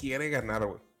siempre quiere ganar,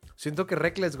 güey. Siento que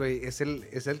Reckless, güey, es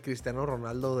el Cristiano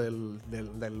Ronaldo del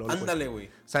LoL. Ándale, güey.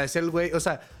 O sea, es el güey. O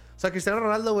sea, Cristiano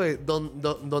Ronaldo, güey,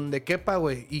 donde quepa,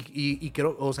 güey. Y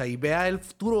creo, o sea, y vea el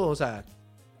futuro, o sea.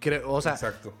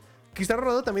 Exacto. Cristiano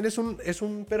Ronaldo también es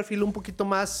un perfil un poquito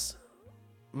más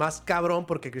cabrón,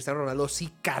 porque Cristiano Ronaldo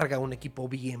sí carga un equipo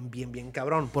bien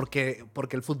cabrón, porque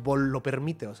el fútbol lo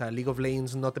permite. O sea, League of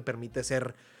Legends no te permite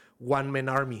ser one man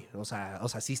army. O sea,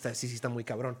 sí está muy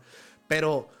cabrón.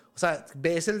 Pero, o sea,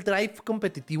 ves el drive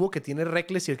competitivo que tiene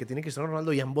Reckless y el que tiene Cristiano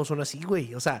Ronaldo, y ambos son así,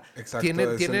 güey. O sea, exacto,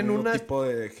 tienen un tipo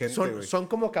de gente, son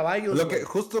como caballos. Lo que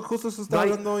justo se estaba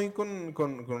hablando hoy con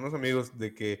unos amigos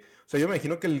de que, o sea, yo me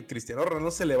imagino que el Cristiano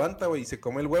Ronaldo se levanta, güey, y se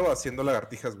come el huevo haciendo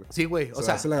lagartijas, güey. Sí, güey. O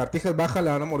sea, hace lagartijas, baja,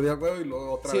 le van a morder el huevo y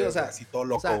luego otra vez, o sea, así todo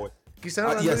loco, güey. Cristiano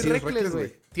Ronaldo y Reckless,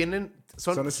 güey,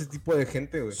 son ese tipo de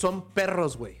gente, güey. Son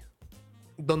perros, güey.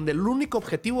 Donde el único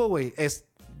objetivo, güey, es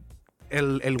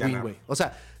el win, güey. O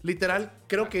sea, literal,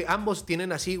 creo que ambos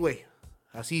tienen así, güey.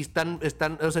 Así están,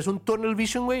 o sea, es un tunnel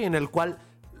vision, güey, en el cual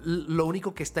lo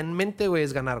único que está en mente, güey,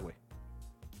 es ganar, güey.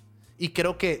 Y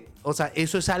creo que, o sea,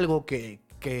 eso es algo que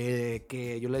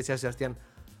yo le decía a Sebastián.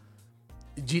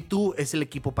 G2 es el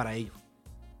equipo para ello.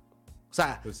 O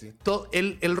sea, pues sí.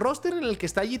 El roster en el que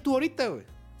está G2 ahorita, güey,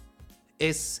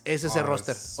 es ese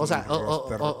roster. O sea,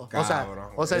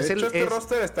 este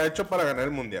roster está hecho para ganar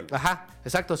el mundial. Ajá,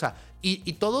 exacto. O sea,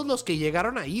 y todos los que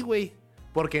llegaron ahí, güey,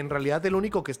 porque en realidad el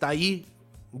único que está ahí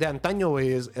de antaño,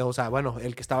 güey, o sea, bueno,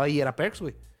 el que estaba ahí era Perks,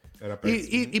 güey.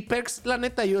 Y Perks, la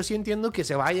neta, yo sí entiendo que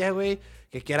se vaya, güey,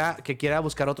 que quiera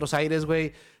buscar otros aires,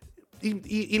 güey.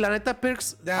 Y la neta,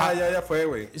 Perks... Ya fue,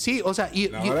 güey. Sí, o sea...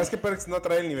 La verdad es que Perks no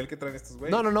trae el nivel que traen estos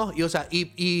güeyes. No. Y, o sea,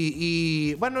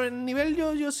 bueno, en nivel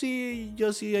yo sí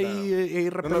ahí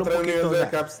repelo un poquito. No trae un nivel de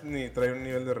Caps ni trae un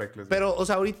nivel de Reckless. Pero, o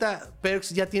sea, ahorita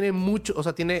Perks ya tiene mucho... O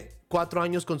sea, tiene 4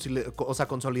 años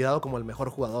consolidado como el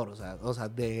mejor jugador. O sea,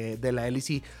 de la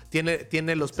LEC.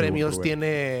 Tiene los premios,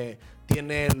 tiene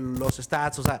los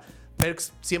stats, o sea...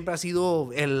 Perks siempre ha sido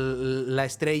la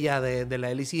estrella de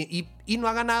la LEC y no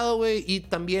ha ganado, güey. Y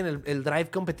también el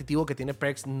drive competitivo que tiene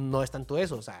Perks no es tanto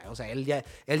eso. O sea, él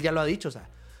ya lo ha dicho. O sea,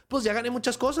 pues ya gané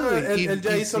muchas cosas, güey. Él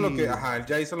ya hizo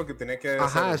lo que tenía que hacer.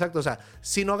 Ajá, exacto. O sea,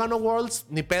 si no ganó Worlds,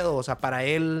 ni pedo. O sea, para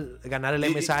él ganar el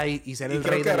MSI y ser el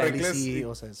rey de la LEC,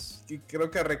 o sea, y creo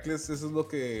que a Reckless eso es lo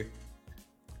que...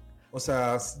 O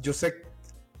sea, yo sé...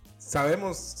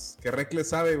 Sabemos que Reckless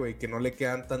sabe, güey, que no le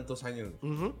quedan tantos años.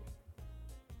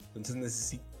 Entonces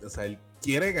necesita, o sea, él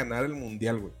quiere ganar el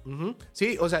mundial, güey.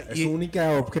 Sí, o sea... Es su único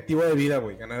objetivo de vida,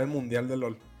 güey, ganar el mundial de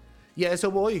LoL. Y a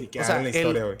eso voy. O sea,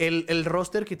 el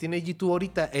roster que tiene G2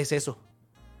 ahorita es eso.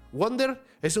 Wonder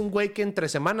es un güey que entre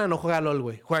semana no juega LoL,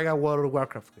 güey. Juega World of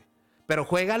Warcraft, güey. Pero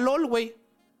juega LoL, güey,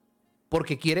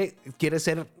 porque quiere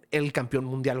ser el campeón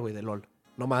mundial, güey, de LoL.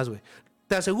 No más, güey.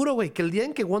 Te aseguro, güey, que el día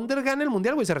en que Wonder gane el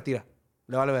mundial, güey, se retira.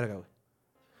 Le vale verga, güey.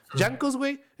 Jankos,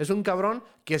 güey, es un cabrón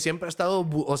que siempre ha estado...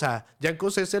 O sea,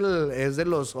 Jankos es de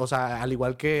los... O sea, al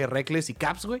igual que Reckless y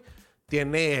Caps, güey,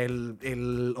 tiene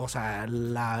o sea,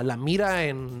 la mira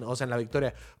en la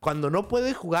victoria. Cuando no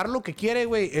puede jugar lo que quiere,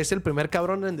 güey, es el primer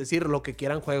cabrón en decir lo que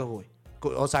quiera en juego, güey.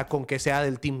 O sea, con que sea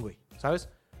del team, güey, ¿sabes?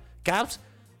 Caps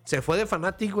se fue de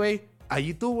Fnatic, güey,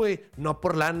 allí tú, güey, no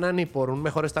por lana ni por un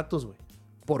mejor estatus, güey.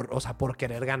 O sea, por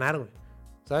querer ganar, güey,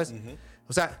 ¿sabes?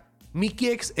 O sea... Mickey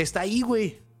X está ahí,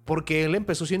 güey. Porque él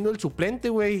empezó siendo el suplente,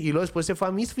 güey. Y luego después se fue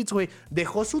a Misfits, güey.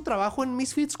 Dejó su trabajo en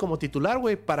Misfits como titular,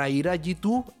 güey. Para ir a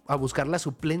G2 a buscar la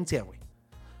suplencia, güey.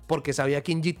 Porque sabía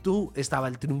que en G2 estaba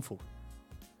el triunfo.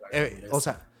 O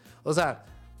sea,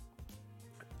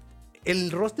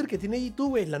 el roster que tiene G2,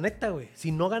 güey, la neta, güey.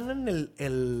 Si no ganan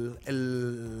el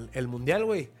mundial,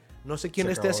 güey. No sé quién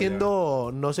esté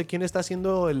haciendo. No sé quién está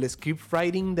haciendo el script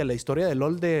writing de la historia de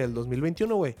LOL del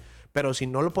 2021, güey. Pero si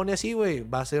no lo pone así, güey,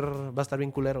 va a estar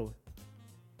bien culero,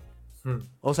 güey.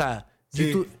 O sea,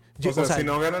 sí. O sea, si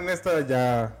no ganan esta,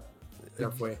 ya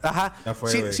fue. Ajá. Ya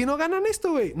fue, si no ganan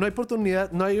esto, güey, no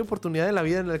hay oportunidad en la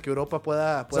vida en la que Europa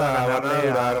pueda ganarle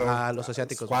a los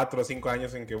asiáticos. 4 o 5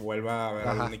 años en que vuelva a haber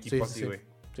algún equipo así, güey.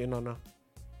 Sí, no.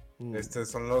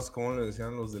 Son los, ¿cómo le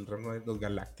decían? Los del Reino Unido, los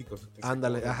galácticos.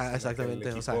 Ándale,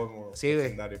 exactamente. O sea, sí,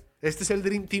 güey. Este es el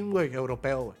Dream Team, güey,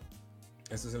 europeo, güey.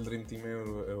 Este es el Dream Team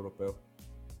europeo.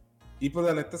 Y pues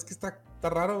la neta es que está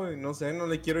raro, güey. No sé, no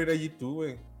le quiero ir a G2,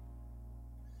 güey.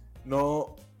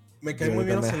 No, me cae muy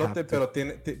bien Ocelote,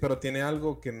 pero tiene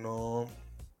algo que no...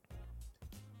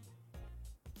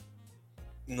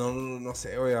 No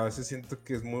sé, güey. A veces siento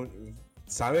que es muy...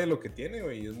 Sabe lo que tiene,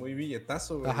 güey. Es muy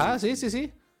billetazo, güey. Ajá,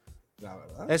 sí. La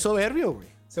verdad. Es soberbio, güey.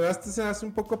 Se hace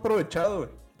un poco aprovechado, güey.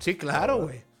 Sí, claro,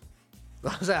 güey.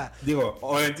 O sea... Digo,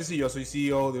 obviamente si yo soy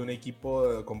CEO de un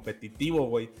equipo competitivo,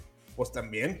 güey, pues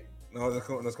también. No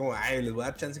es como, ay, les voy a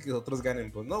dar chance que los otros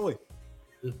ganen. Pues no, güey.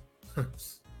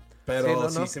 Pero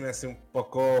sí se me hace un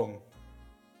poco...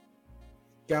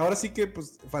 Que ahora sí que,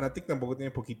 pues, Fnatic tampoco tiene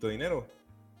poquito dinero.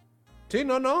 Sí,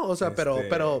 no. O sea, pero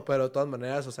de todas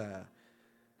maneras, o sea,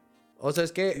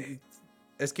 es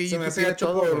que se me hace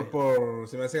gacho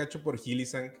se me hace gacho por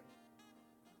Hillisang.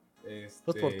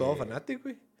 Pues por todo Fnatic,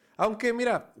 güey. Aunque,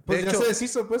 mira, pues ya se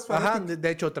deshizo, pues, Fnatic. Ajá, de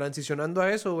hecho, transicionando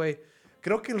a eso, güey.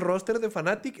 Creo que el roster de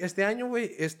Fnatic este año,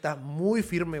 güey, está muy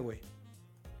firme, güey.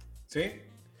 Sí.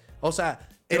 O sea,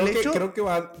 creo que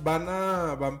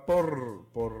van por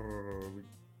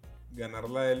ganar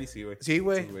la LEC, güey. Sí,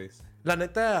 güey. La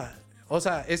neta, o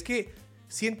sea, es que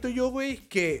siento yo, güey,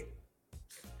 que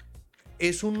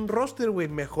es un roster, güey,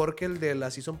 mejor que el de la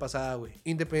season pasada, güey.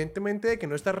 Independientemente de que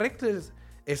no está Reckless,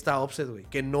 está Offset, güey.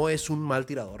 Que no es un mal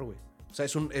tirador, güey. O sea,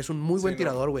 es un muy buen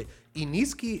tirador, güey. Y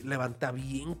Niski levanta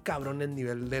bien cabrón el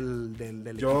nivel del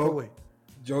equipo, güey.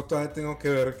 Yo todavía tengo que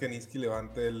ver que Niski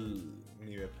levante el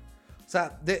nivel. O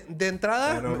sea, de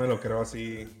entrada... Ya no me lo creo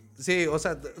así. Sí, o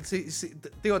sea, sí,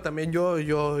 digo, también yo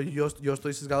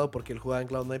estoy sesgado porque él jugaba en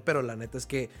Cloud9, pero la neta es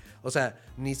que, o sea,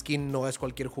 Niski no es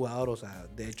cualquier jugador, o sea,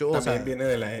 de hecho... También viene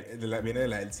de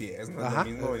la LCS, ¿no? Ajá, es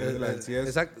lo mismo, viene de la LCS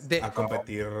exacto, a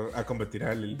competir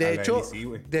a la LEC,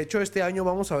 güey. De hecho, este año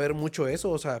vamos a ver mucho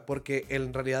eso, o sea, porque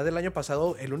en realidad el año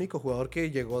pasado el único jugador que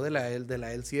llegó de la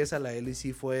LCS a la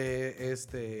LEC fue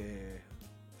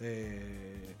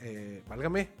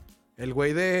válgame, el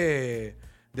güey de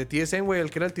TSM, güey,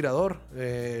 el que era el tirador.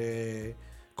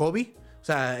 Kobe. O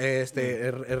sea,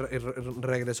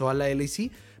 regresó a la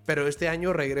LEC. Pero este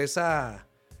año regresa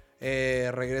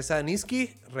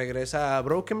Niski. Regresa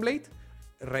Broken Blade.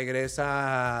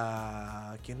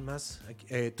 Regresa... ¿Quién más?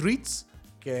 Treats,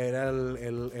 que era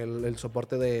el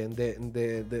soporte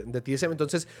de TSM.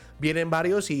 Entonces, vienen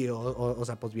varios y, o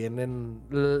sea, pues vienen...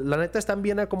 La neta están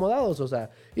bien acomodados, o sea.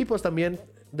 Y pues también,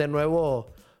 de nuevo...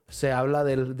 Se habla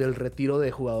del retiro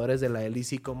de jugadores de la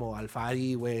LEC como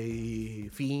Alfari, güey,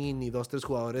 Finn y 2-3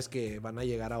 jugadores que van a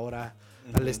llegar ahora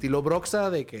al estilo Broxa,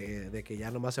 de que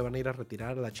ya nomás se van a ir a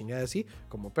retirar a la chingada así,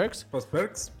 como Perks. Pues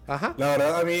Perks. Ajá. La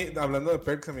verdad, a mí, hablando de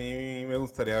Perks, a mí me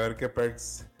gustaría ver que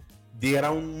Perks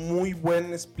diera un muy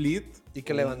buen split. Y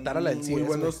que levantara la LEC.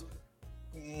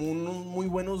 Muy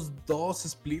buenos 2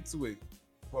 splits, güey.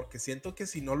 Porque siento que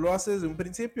si no lo haces desde un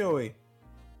principio, güey,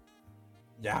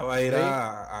 ya va a ir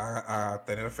a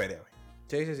tener feria, güey.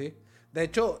 Sí. De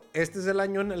hecho, este es el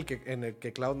año en el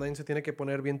que Cloud9 se tiene que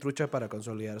poner bien trucha para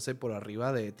consolidarse por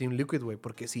arriba de Team Liquid, güey.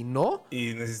 Porque si no...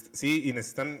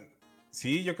 necesitan...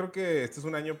 Sí, yo creo que este es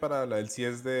un año para la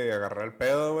LCS de agarrar el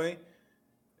pedo, güey.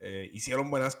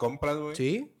 Hicieron buenas compras, güey.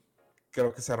 Sí.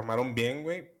 Creo que se armaron bien,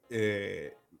 güey.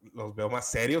 Los veo más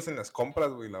serios en las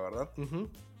compras, güey, la verdad.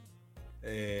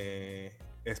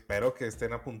 Espero que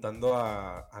estén apuntando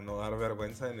a no dar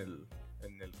vergüenza en el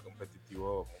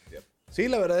competitivo mundial. Sí,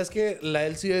 la verdad es que la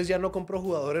LCS ya no compró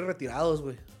jugadores retirados,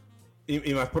 güey.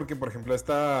 Y más porque, por ejemplo,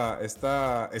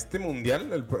 este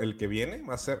mundial, el que viene,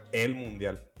 va a ser el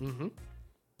mundial.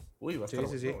 Uy, va a estar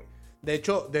sí. Güey. De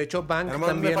hecho, Bank nomás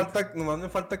también... Nomás me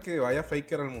falta que vaya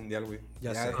Faker al mundial, güey.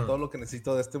 Ya sé. Es todo lo que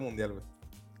necesito de este mundial, güey.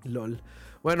 LOL.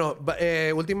 Bueno,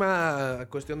 última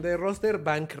cuestión de roster.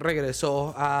 Bank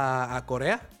regresó a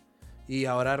Corea. Y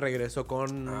ahora regresó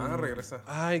con... regresa.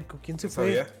 Ay, ¿con quién se No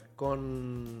fue? sabía.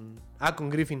 Con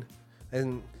Griffin. Ok.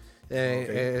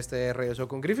 Regresó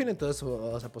con Griffin, entonces,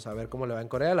 o sea, pues a ver cómo le va en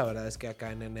Corea. La verdad es que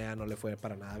acá en NA no le fue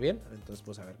para nada bien, entonces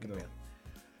pues a ver qué No. pedo.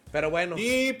 Pero bueno,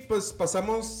 Y pues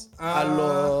pasamos a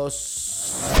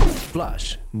los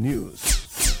Flash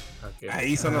News. Ok.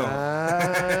 Ahí sonó. A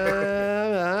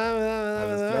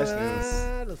los Flash News.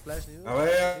 Los Flash News. A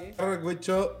ver, sí.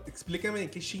 Güicho, explícame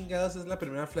qué chingados es la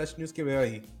primera Flash News que veo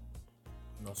ahí.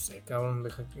 No sé, cabrón,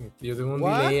 deja que... Yo tengo un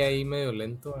What? delay ahí medio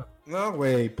lento. No,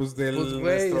 güey, pues del Pues,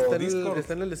 güey, nuestro está, Discord.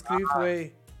 está en el script,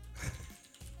 güey.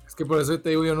 Es que por eso te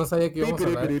digo, yo no sabía que íbamos a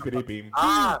hablar. Pipiripiripiripim.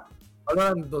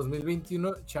 Valorant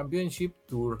 2021 Championship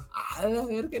Tour. La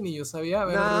verga, ni yo sabía. A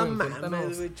ver, No Rubén, mames,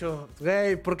 cuéntanos. bicho.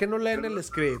 Güey, ¿por qué no leen el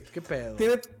script? ¿Qué pedo?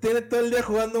 Tiene todo el día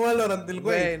jugando Valorant el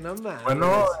Güey, güey. no mames.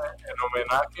 Bueno, en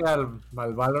homenaje al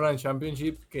Valorant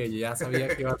Championship, que ya sabía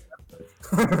que iba a ser.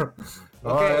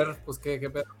 No, Ok. a ver, pues qué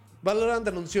pedo. Valorant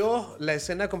anunció la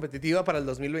escena competitiva para el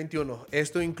 2021.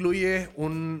 Esto incluye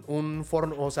un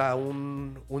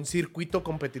circuito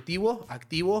competitivo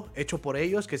activo hecho por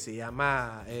ellos que se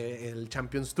llama el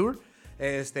Champions Tour.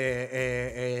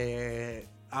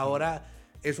 Ahora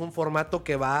es un formato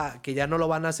que ya no lo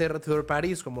van a hacer third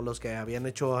parties como los que habían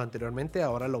hecho anteriormente.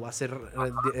 Ahora lo va a hacer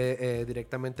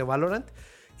directamente Valorant.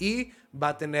 Y va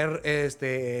a tener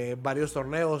varios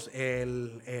torneos.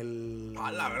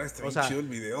 La verdad está o bien sea, chido el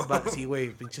video. Sí,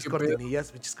 güey, pinches ¿Qué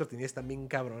cortinillas están bien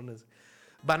cabrones.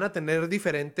 Van a tener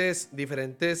diferentes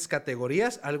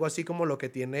categorías, algo así como lo que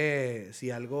tiene,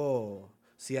 si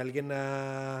alguien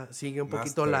sigue un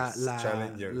poquito Masters,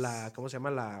 Challengers. ¿cómo se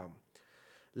llama?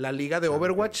 La liga de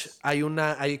Overwatch,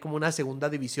 hay como una segunda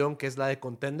división que es la de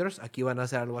Contenders. Aquí van a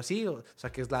hacer algo así, o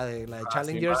sea, que es la de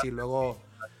Challengers, sí, y luego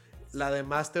la de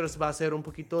Masters va a ser un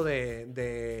poquito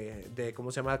de ¿cómo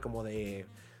se llama? Como de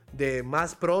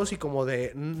más pros y como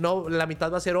de... No, la mitad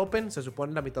va a ser open, se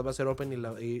supone la mitad va a ser open y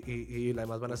la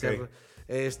demás van a ser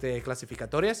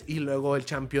clasificatorias. Y luego el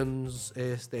Champions,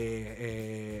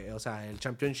 o sea, el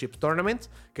Championship Tournament,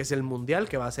 que es el mundial,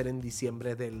 que va a ser en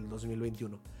diciembre del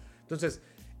 2021. Entonces,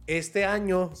 este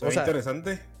año... Se ve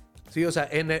interesante. Sí, o sea,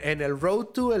 en el Road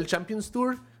to el Champions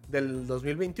Tour del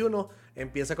 2021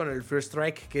 empieza con el First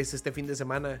Strike, que es este fin de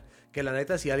semana. Que la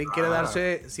neta, si alguien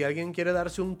quiere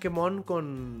darse un quemón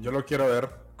con... Yo lo quiero ver.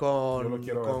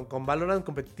 Con Valorant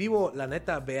competitivo, la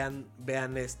neta, vean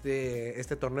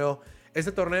este torneo.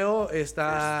 Este torneo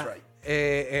está...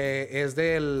 es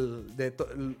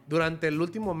durante el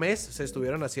último mes se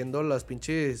estuvieron haciendo las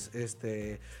pinches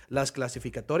las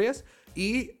clasificatorias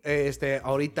y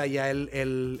ahorita ya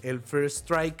el First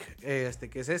Strike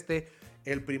que es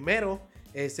el primero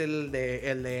es el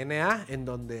de NA en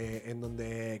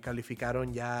donde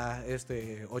calificaron ya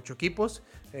 8 equipos,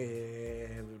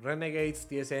 Renegades,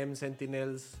 TSM,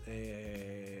 Sentinels,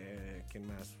 ¿quién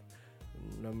más?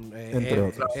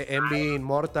 Envy,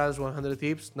 Immortals, 100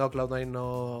 Tips. No, Cloud9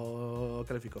 no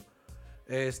calificó.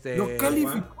 ¿No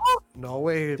calificó? No,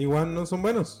 güey. Igual no son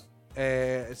buenos.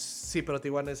 Sí, pero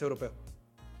Tijuana es europeo.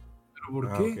 ¿Pero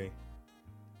por qué?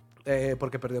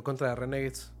 Porque perdió contra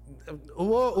Renegades.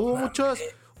 Hubo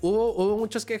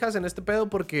muchas quejas en este pedo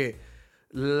porque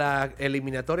la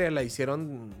eliminatoria la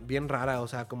hicieron bien rara. O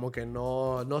sea, como que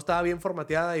no estaba bien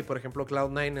formateada. Y por ejemplo,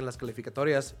 Cloud9 en las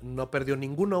calificatorias no perdió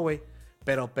ninguno, güey.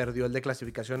 Pero perdió el de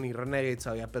clasificación y Renegades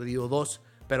había perdido 2,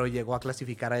 pero llegó a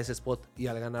clasificar a ese spot. Y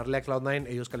al ganarle a Cloud9,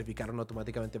 ellos calificaron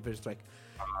automáticamente First Strike.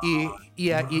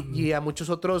 Y a muchos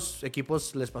otros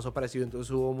equipos les pasó parecido. Entonces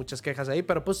hubo muchas quejas ahí,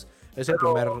 pero pues es el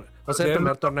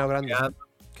primer torneo grande.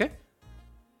 ¿Qué?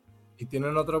 ¿Y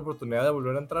tienen otra oportunidad de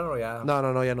volver a entrar o ya?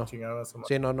 No, ya no. Chingaron a su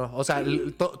madre? Sí, no. O sea,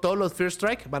 todos los First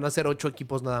Strike van a ser 8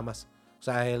 equipos nada más. O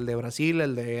sea, el de Brasil,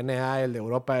 el de NA, el de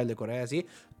Europa, el de Corea, así.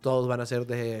 Todos van a ser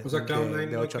de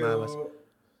 8 nada más.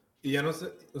 Y ya no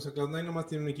sé, o sea, Cloud9 nomás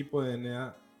tiene un equipo de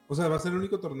NA. O sea, ¿va a ser el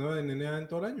único torneo de NA en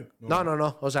todo el año?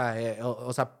 No. O sea,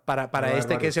 para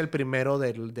que es el primero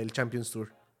del Champions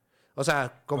Tour. O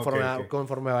sea,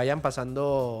 conforme vayan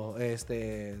pasando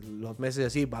los meses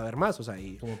así, va a haber más. O sea,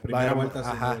 y como va a primera haber,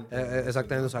 vuelta.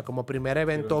 exactamente. O sea, como primer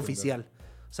evento oficial.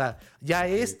 O sea, ya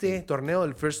torneo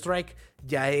del First Strike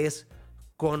ya es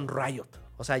con Riot.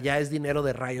 O sea, ya es dinero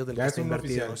de Riot del ya que es está un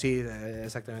invertido. oficial. Sí,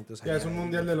 exactamente. O sea, ya es un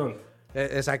mundial de LOL.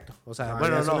 Exacto. O sea, ya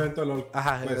no. es un evento de LOL.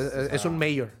 Ajá, Pues, es un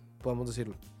mayor, podemos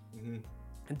decirlo. Uh-huh.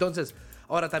 Entonces,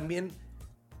 ahora también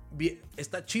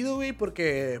está chido, güey,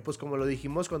 porque, pues como lo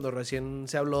dijimos cuando recién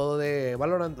se habló de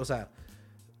Valorant, o sea,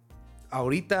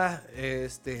 ahorita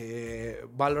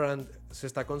Valorant se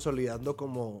está consolidando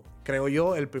como, creo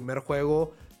yo, el primer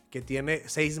juego que tiene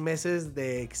 6 meses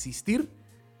de existir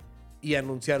y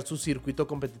anunciar su circuito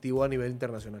competitivo a nivel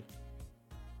internacional.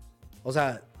 O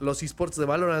sea, los esports de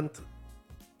Valorant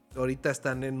ahorita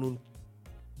están en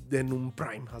un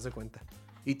prime, haz de cuenta.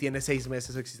 Y tiene 6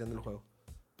 meses existiendo el juego.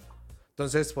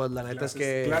 Entonces, pues la neta es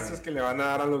que... Clases que le van a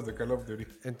dar a los de Call of Duty.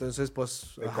 Entonces,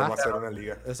 pues... De cómo hacer una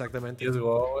liga. Exactamente. Let's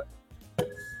go, güey.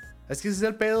 Es que ese es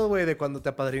el pedo, güey, de cuando te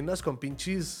apadrinas con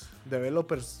pinches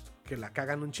developers que la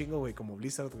cagan un chingo, güey, como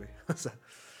Blizzard, güey. O sea,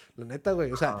 la neta,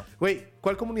 güey. O sea, güey,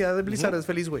 ¿cuál comunidad de Blizzard es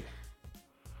feliz, güey?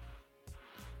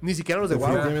 Ni siquiera los de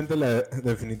WoW.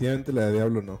 Definitivamente la de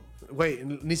Diablo no. Güey,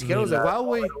 ni siquiera los de WoW,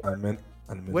 güey.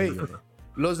 Güey,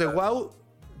 los de WoW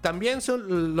también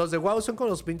son... Los de WoW son con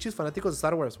los pinches fanáticos de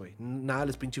Star Wars, güey. Nada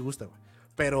les pinche gusta, güey.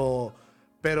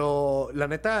 Pero la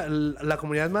neta, la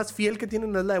comunidad más fiel que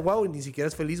tienen es la de WoW y ni siquiera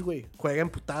es feliz, güey. Juega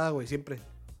emputada, güey, siempre.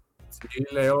 Sí,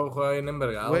 Leo juega bien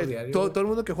envergado Güey, diario. todo el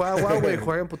mundo que juega WoW, güey,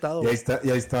 juega emputado. Y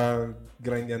ahí está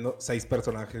grindeando 6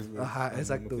 personajes, güey. Ajá, al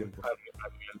exacto, mismo güey. tiempo.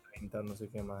 30, no sé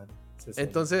qué madre. 60.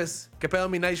 Entonces, ¿qué pedo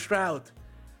mi Night Shroud?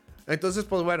 Entonces,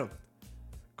 pues bueno,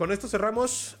 con esto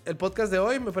cerramos el podcast de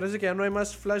hoy. Me parece que ya no hay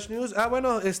más Flash News. Ah,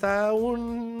 bueno, está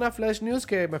una Flash News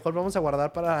que mejor vamos a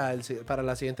guardar para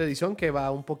la siguiente edición, que va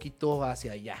un poquito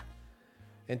hacia allá.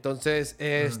 Entonces,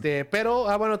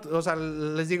 pero, bueno, o sea,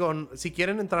 les digo, si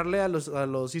quieren entrarle a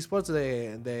los esports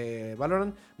de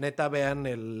Valorant, neta, vean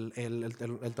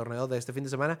el torneo de este fin de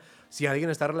semana. Si alguien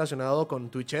está relacionado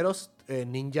con Twitcheros,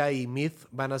 Ninja y Myth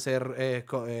van a hacer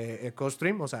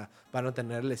co-stream, o sea, van a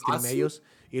tener el stream ellos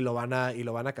y lo van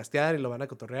a castear y lo van a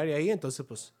cotorrear y ahí, entonces,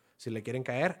 pues, si le quieren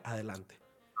caer, adelante.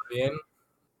 Bien,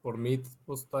 por Myth,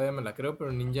 pues todavía me la creo,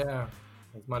 pero Ninja...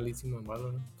 Es malísimo en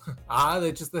Valorant. De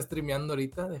hecho está streameando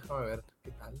ahorita. Déjame ver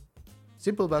qué tal.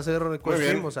 Sí, pues va a ser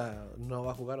co-stream, o sea, no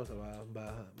va a jugar, o sea,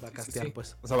 va a castear, sí.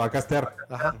 pues. O sea, va a castear.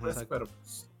 Ajá, Pues, exacto. pero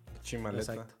pues,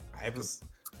 Chimaleta. Exacto. Ay, pues.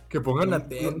 que pongan No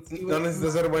atención.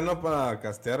 necesitas ser bueno para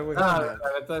castear, güey. La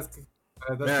neta es que...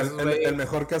 Mira, el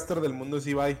mejor caster del mundo es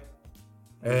Ibai.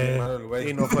 Muy malo el güey.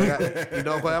 Y no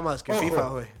juega más que Ojo. FIFA,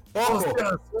 güey. ¡Ojo!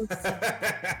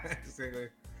 Sí, güey.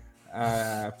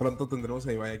 Pronto tendremos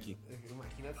a Ibai aquí.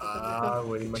 Imagínate.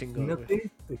 Güey, Qué chingón,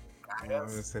 imagínate. Te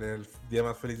cagas. Sería el día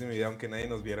más feliz de mi vida, aunque nadie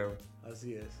nos viera, güey.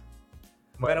 Así es.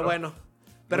 Pero bueno,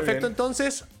 perfecto.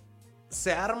 Entonces,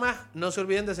 se arma. No se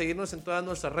olviden de seguirnos en todas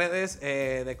nuestras redes,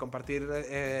 de compartir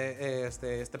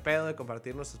este pedo, de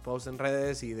compartir nuestros posts en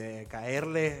redes y de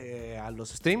caerle a los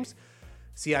streams.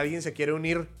 Si alguien se quiere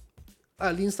unir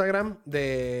al Instagram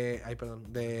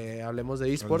de Hablemos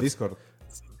de Esports. Al Discord.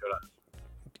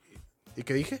 ¿Y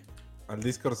qué dije? Al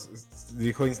Discord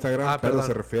dijo Instagram, pero perdón.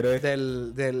 se refiere...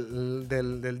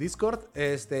 Del Discord.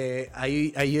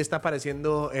 Ahí está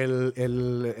apareciendo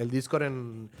el Discord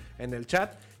en el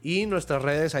chat. Y nuestras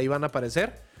redes ahí van a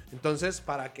aparecer. Entonces,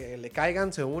 para que le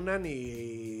caigan, se unan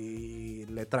y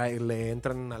le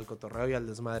entran al cotorreo y al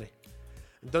desmadre.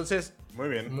 Entonces, Muy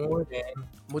bien. Muy bien.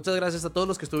 muchas gracias a todos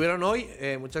los que estuvieron hoy.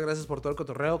 Muchas gracias por todo el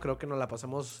cotorreo. Creo que nos la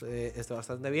pasamos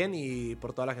bastante bien. Y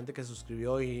por toda la gente que se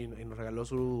suscribió y nos regaló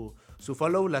su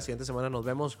follow. La siguiente semana nos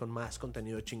vemos con más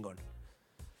contenido chingón.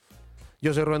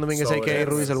 Yo soy Rubén Domínguez, a.k.a.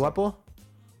 Rubis el Guapo.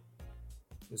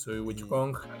 Yo soy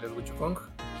Wichukong, alias Wichukong.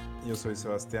 Yo soy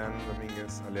Sebastián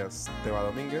Domínguez, alias Teba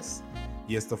Domínguez.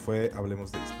 Y esto fue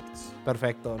Hablemos de Esports.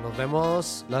 Perfecto. Nos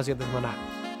vemos la siguiente semana.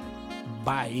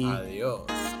 Bye. Adiós.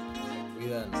 Se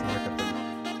cuidan. Se me acabó.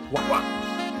 Guau, guau.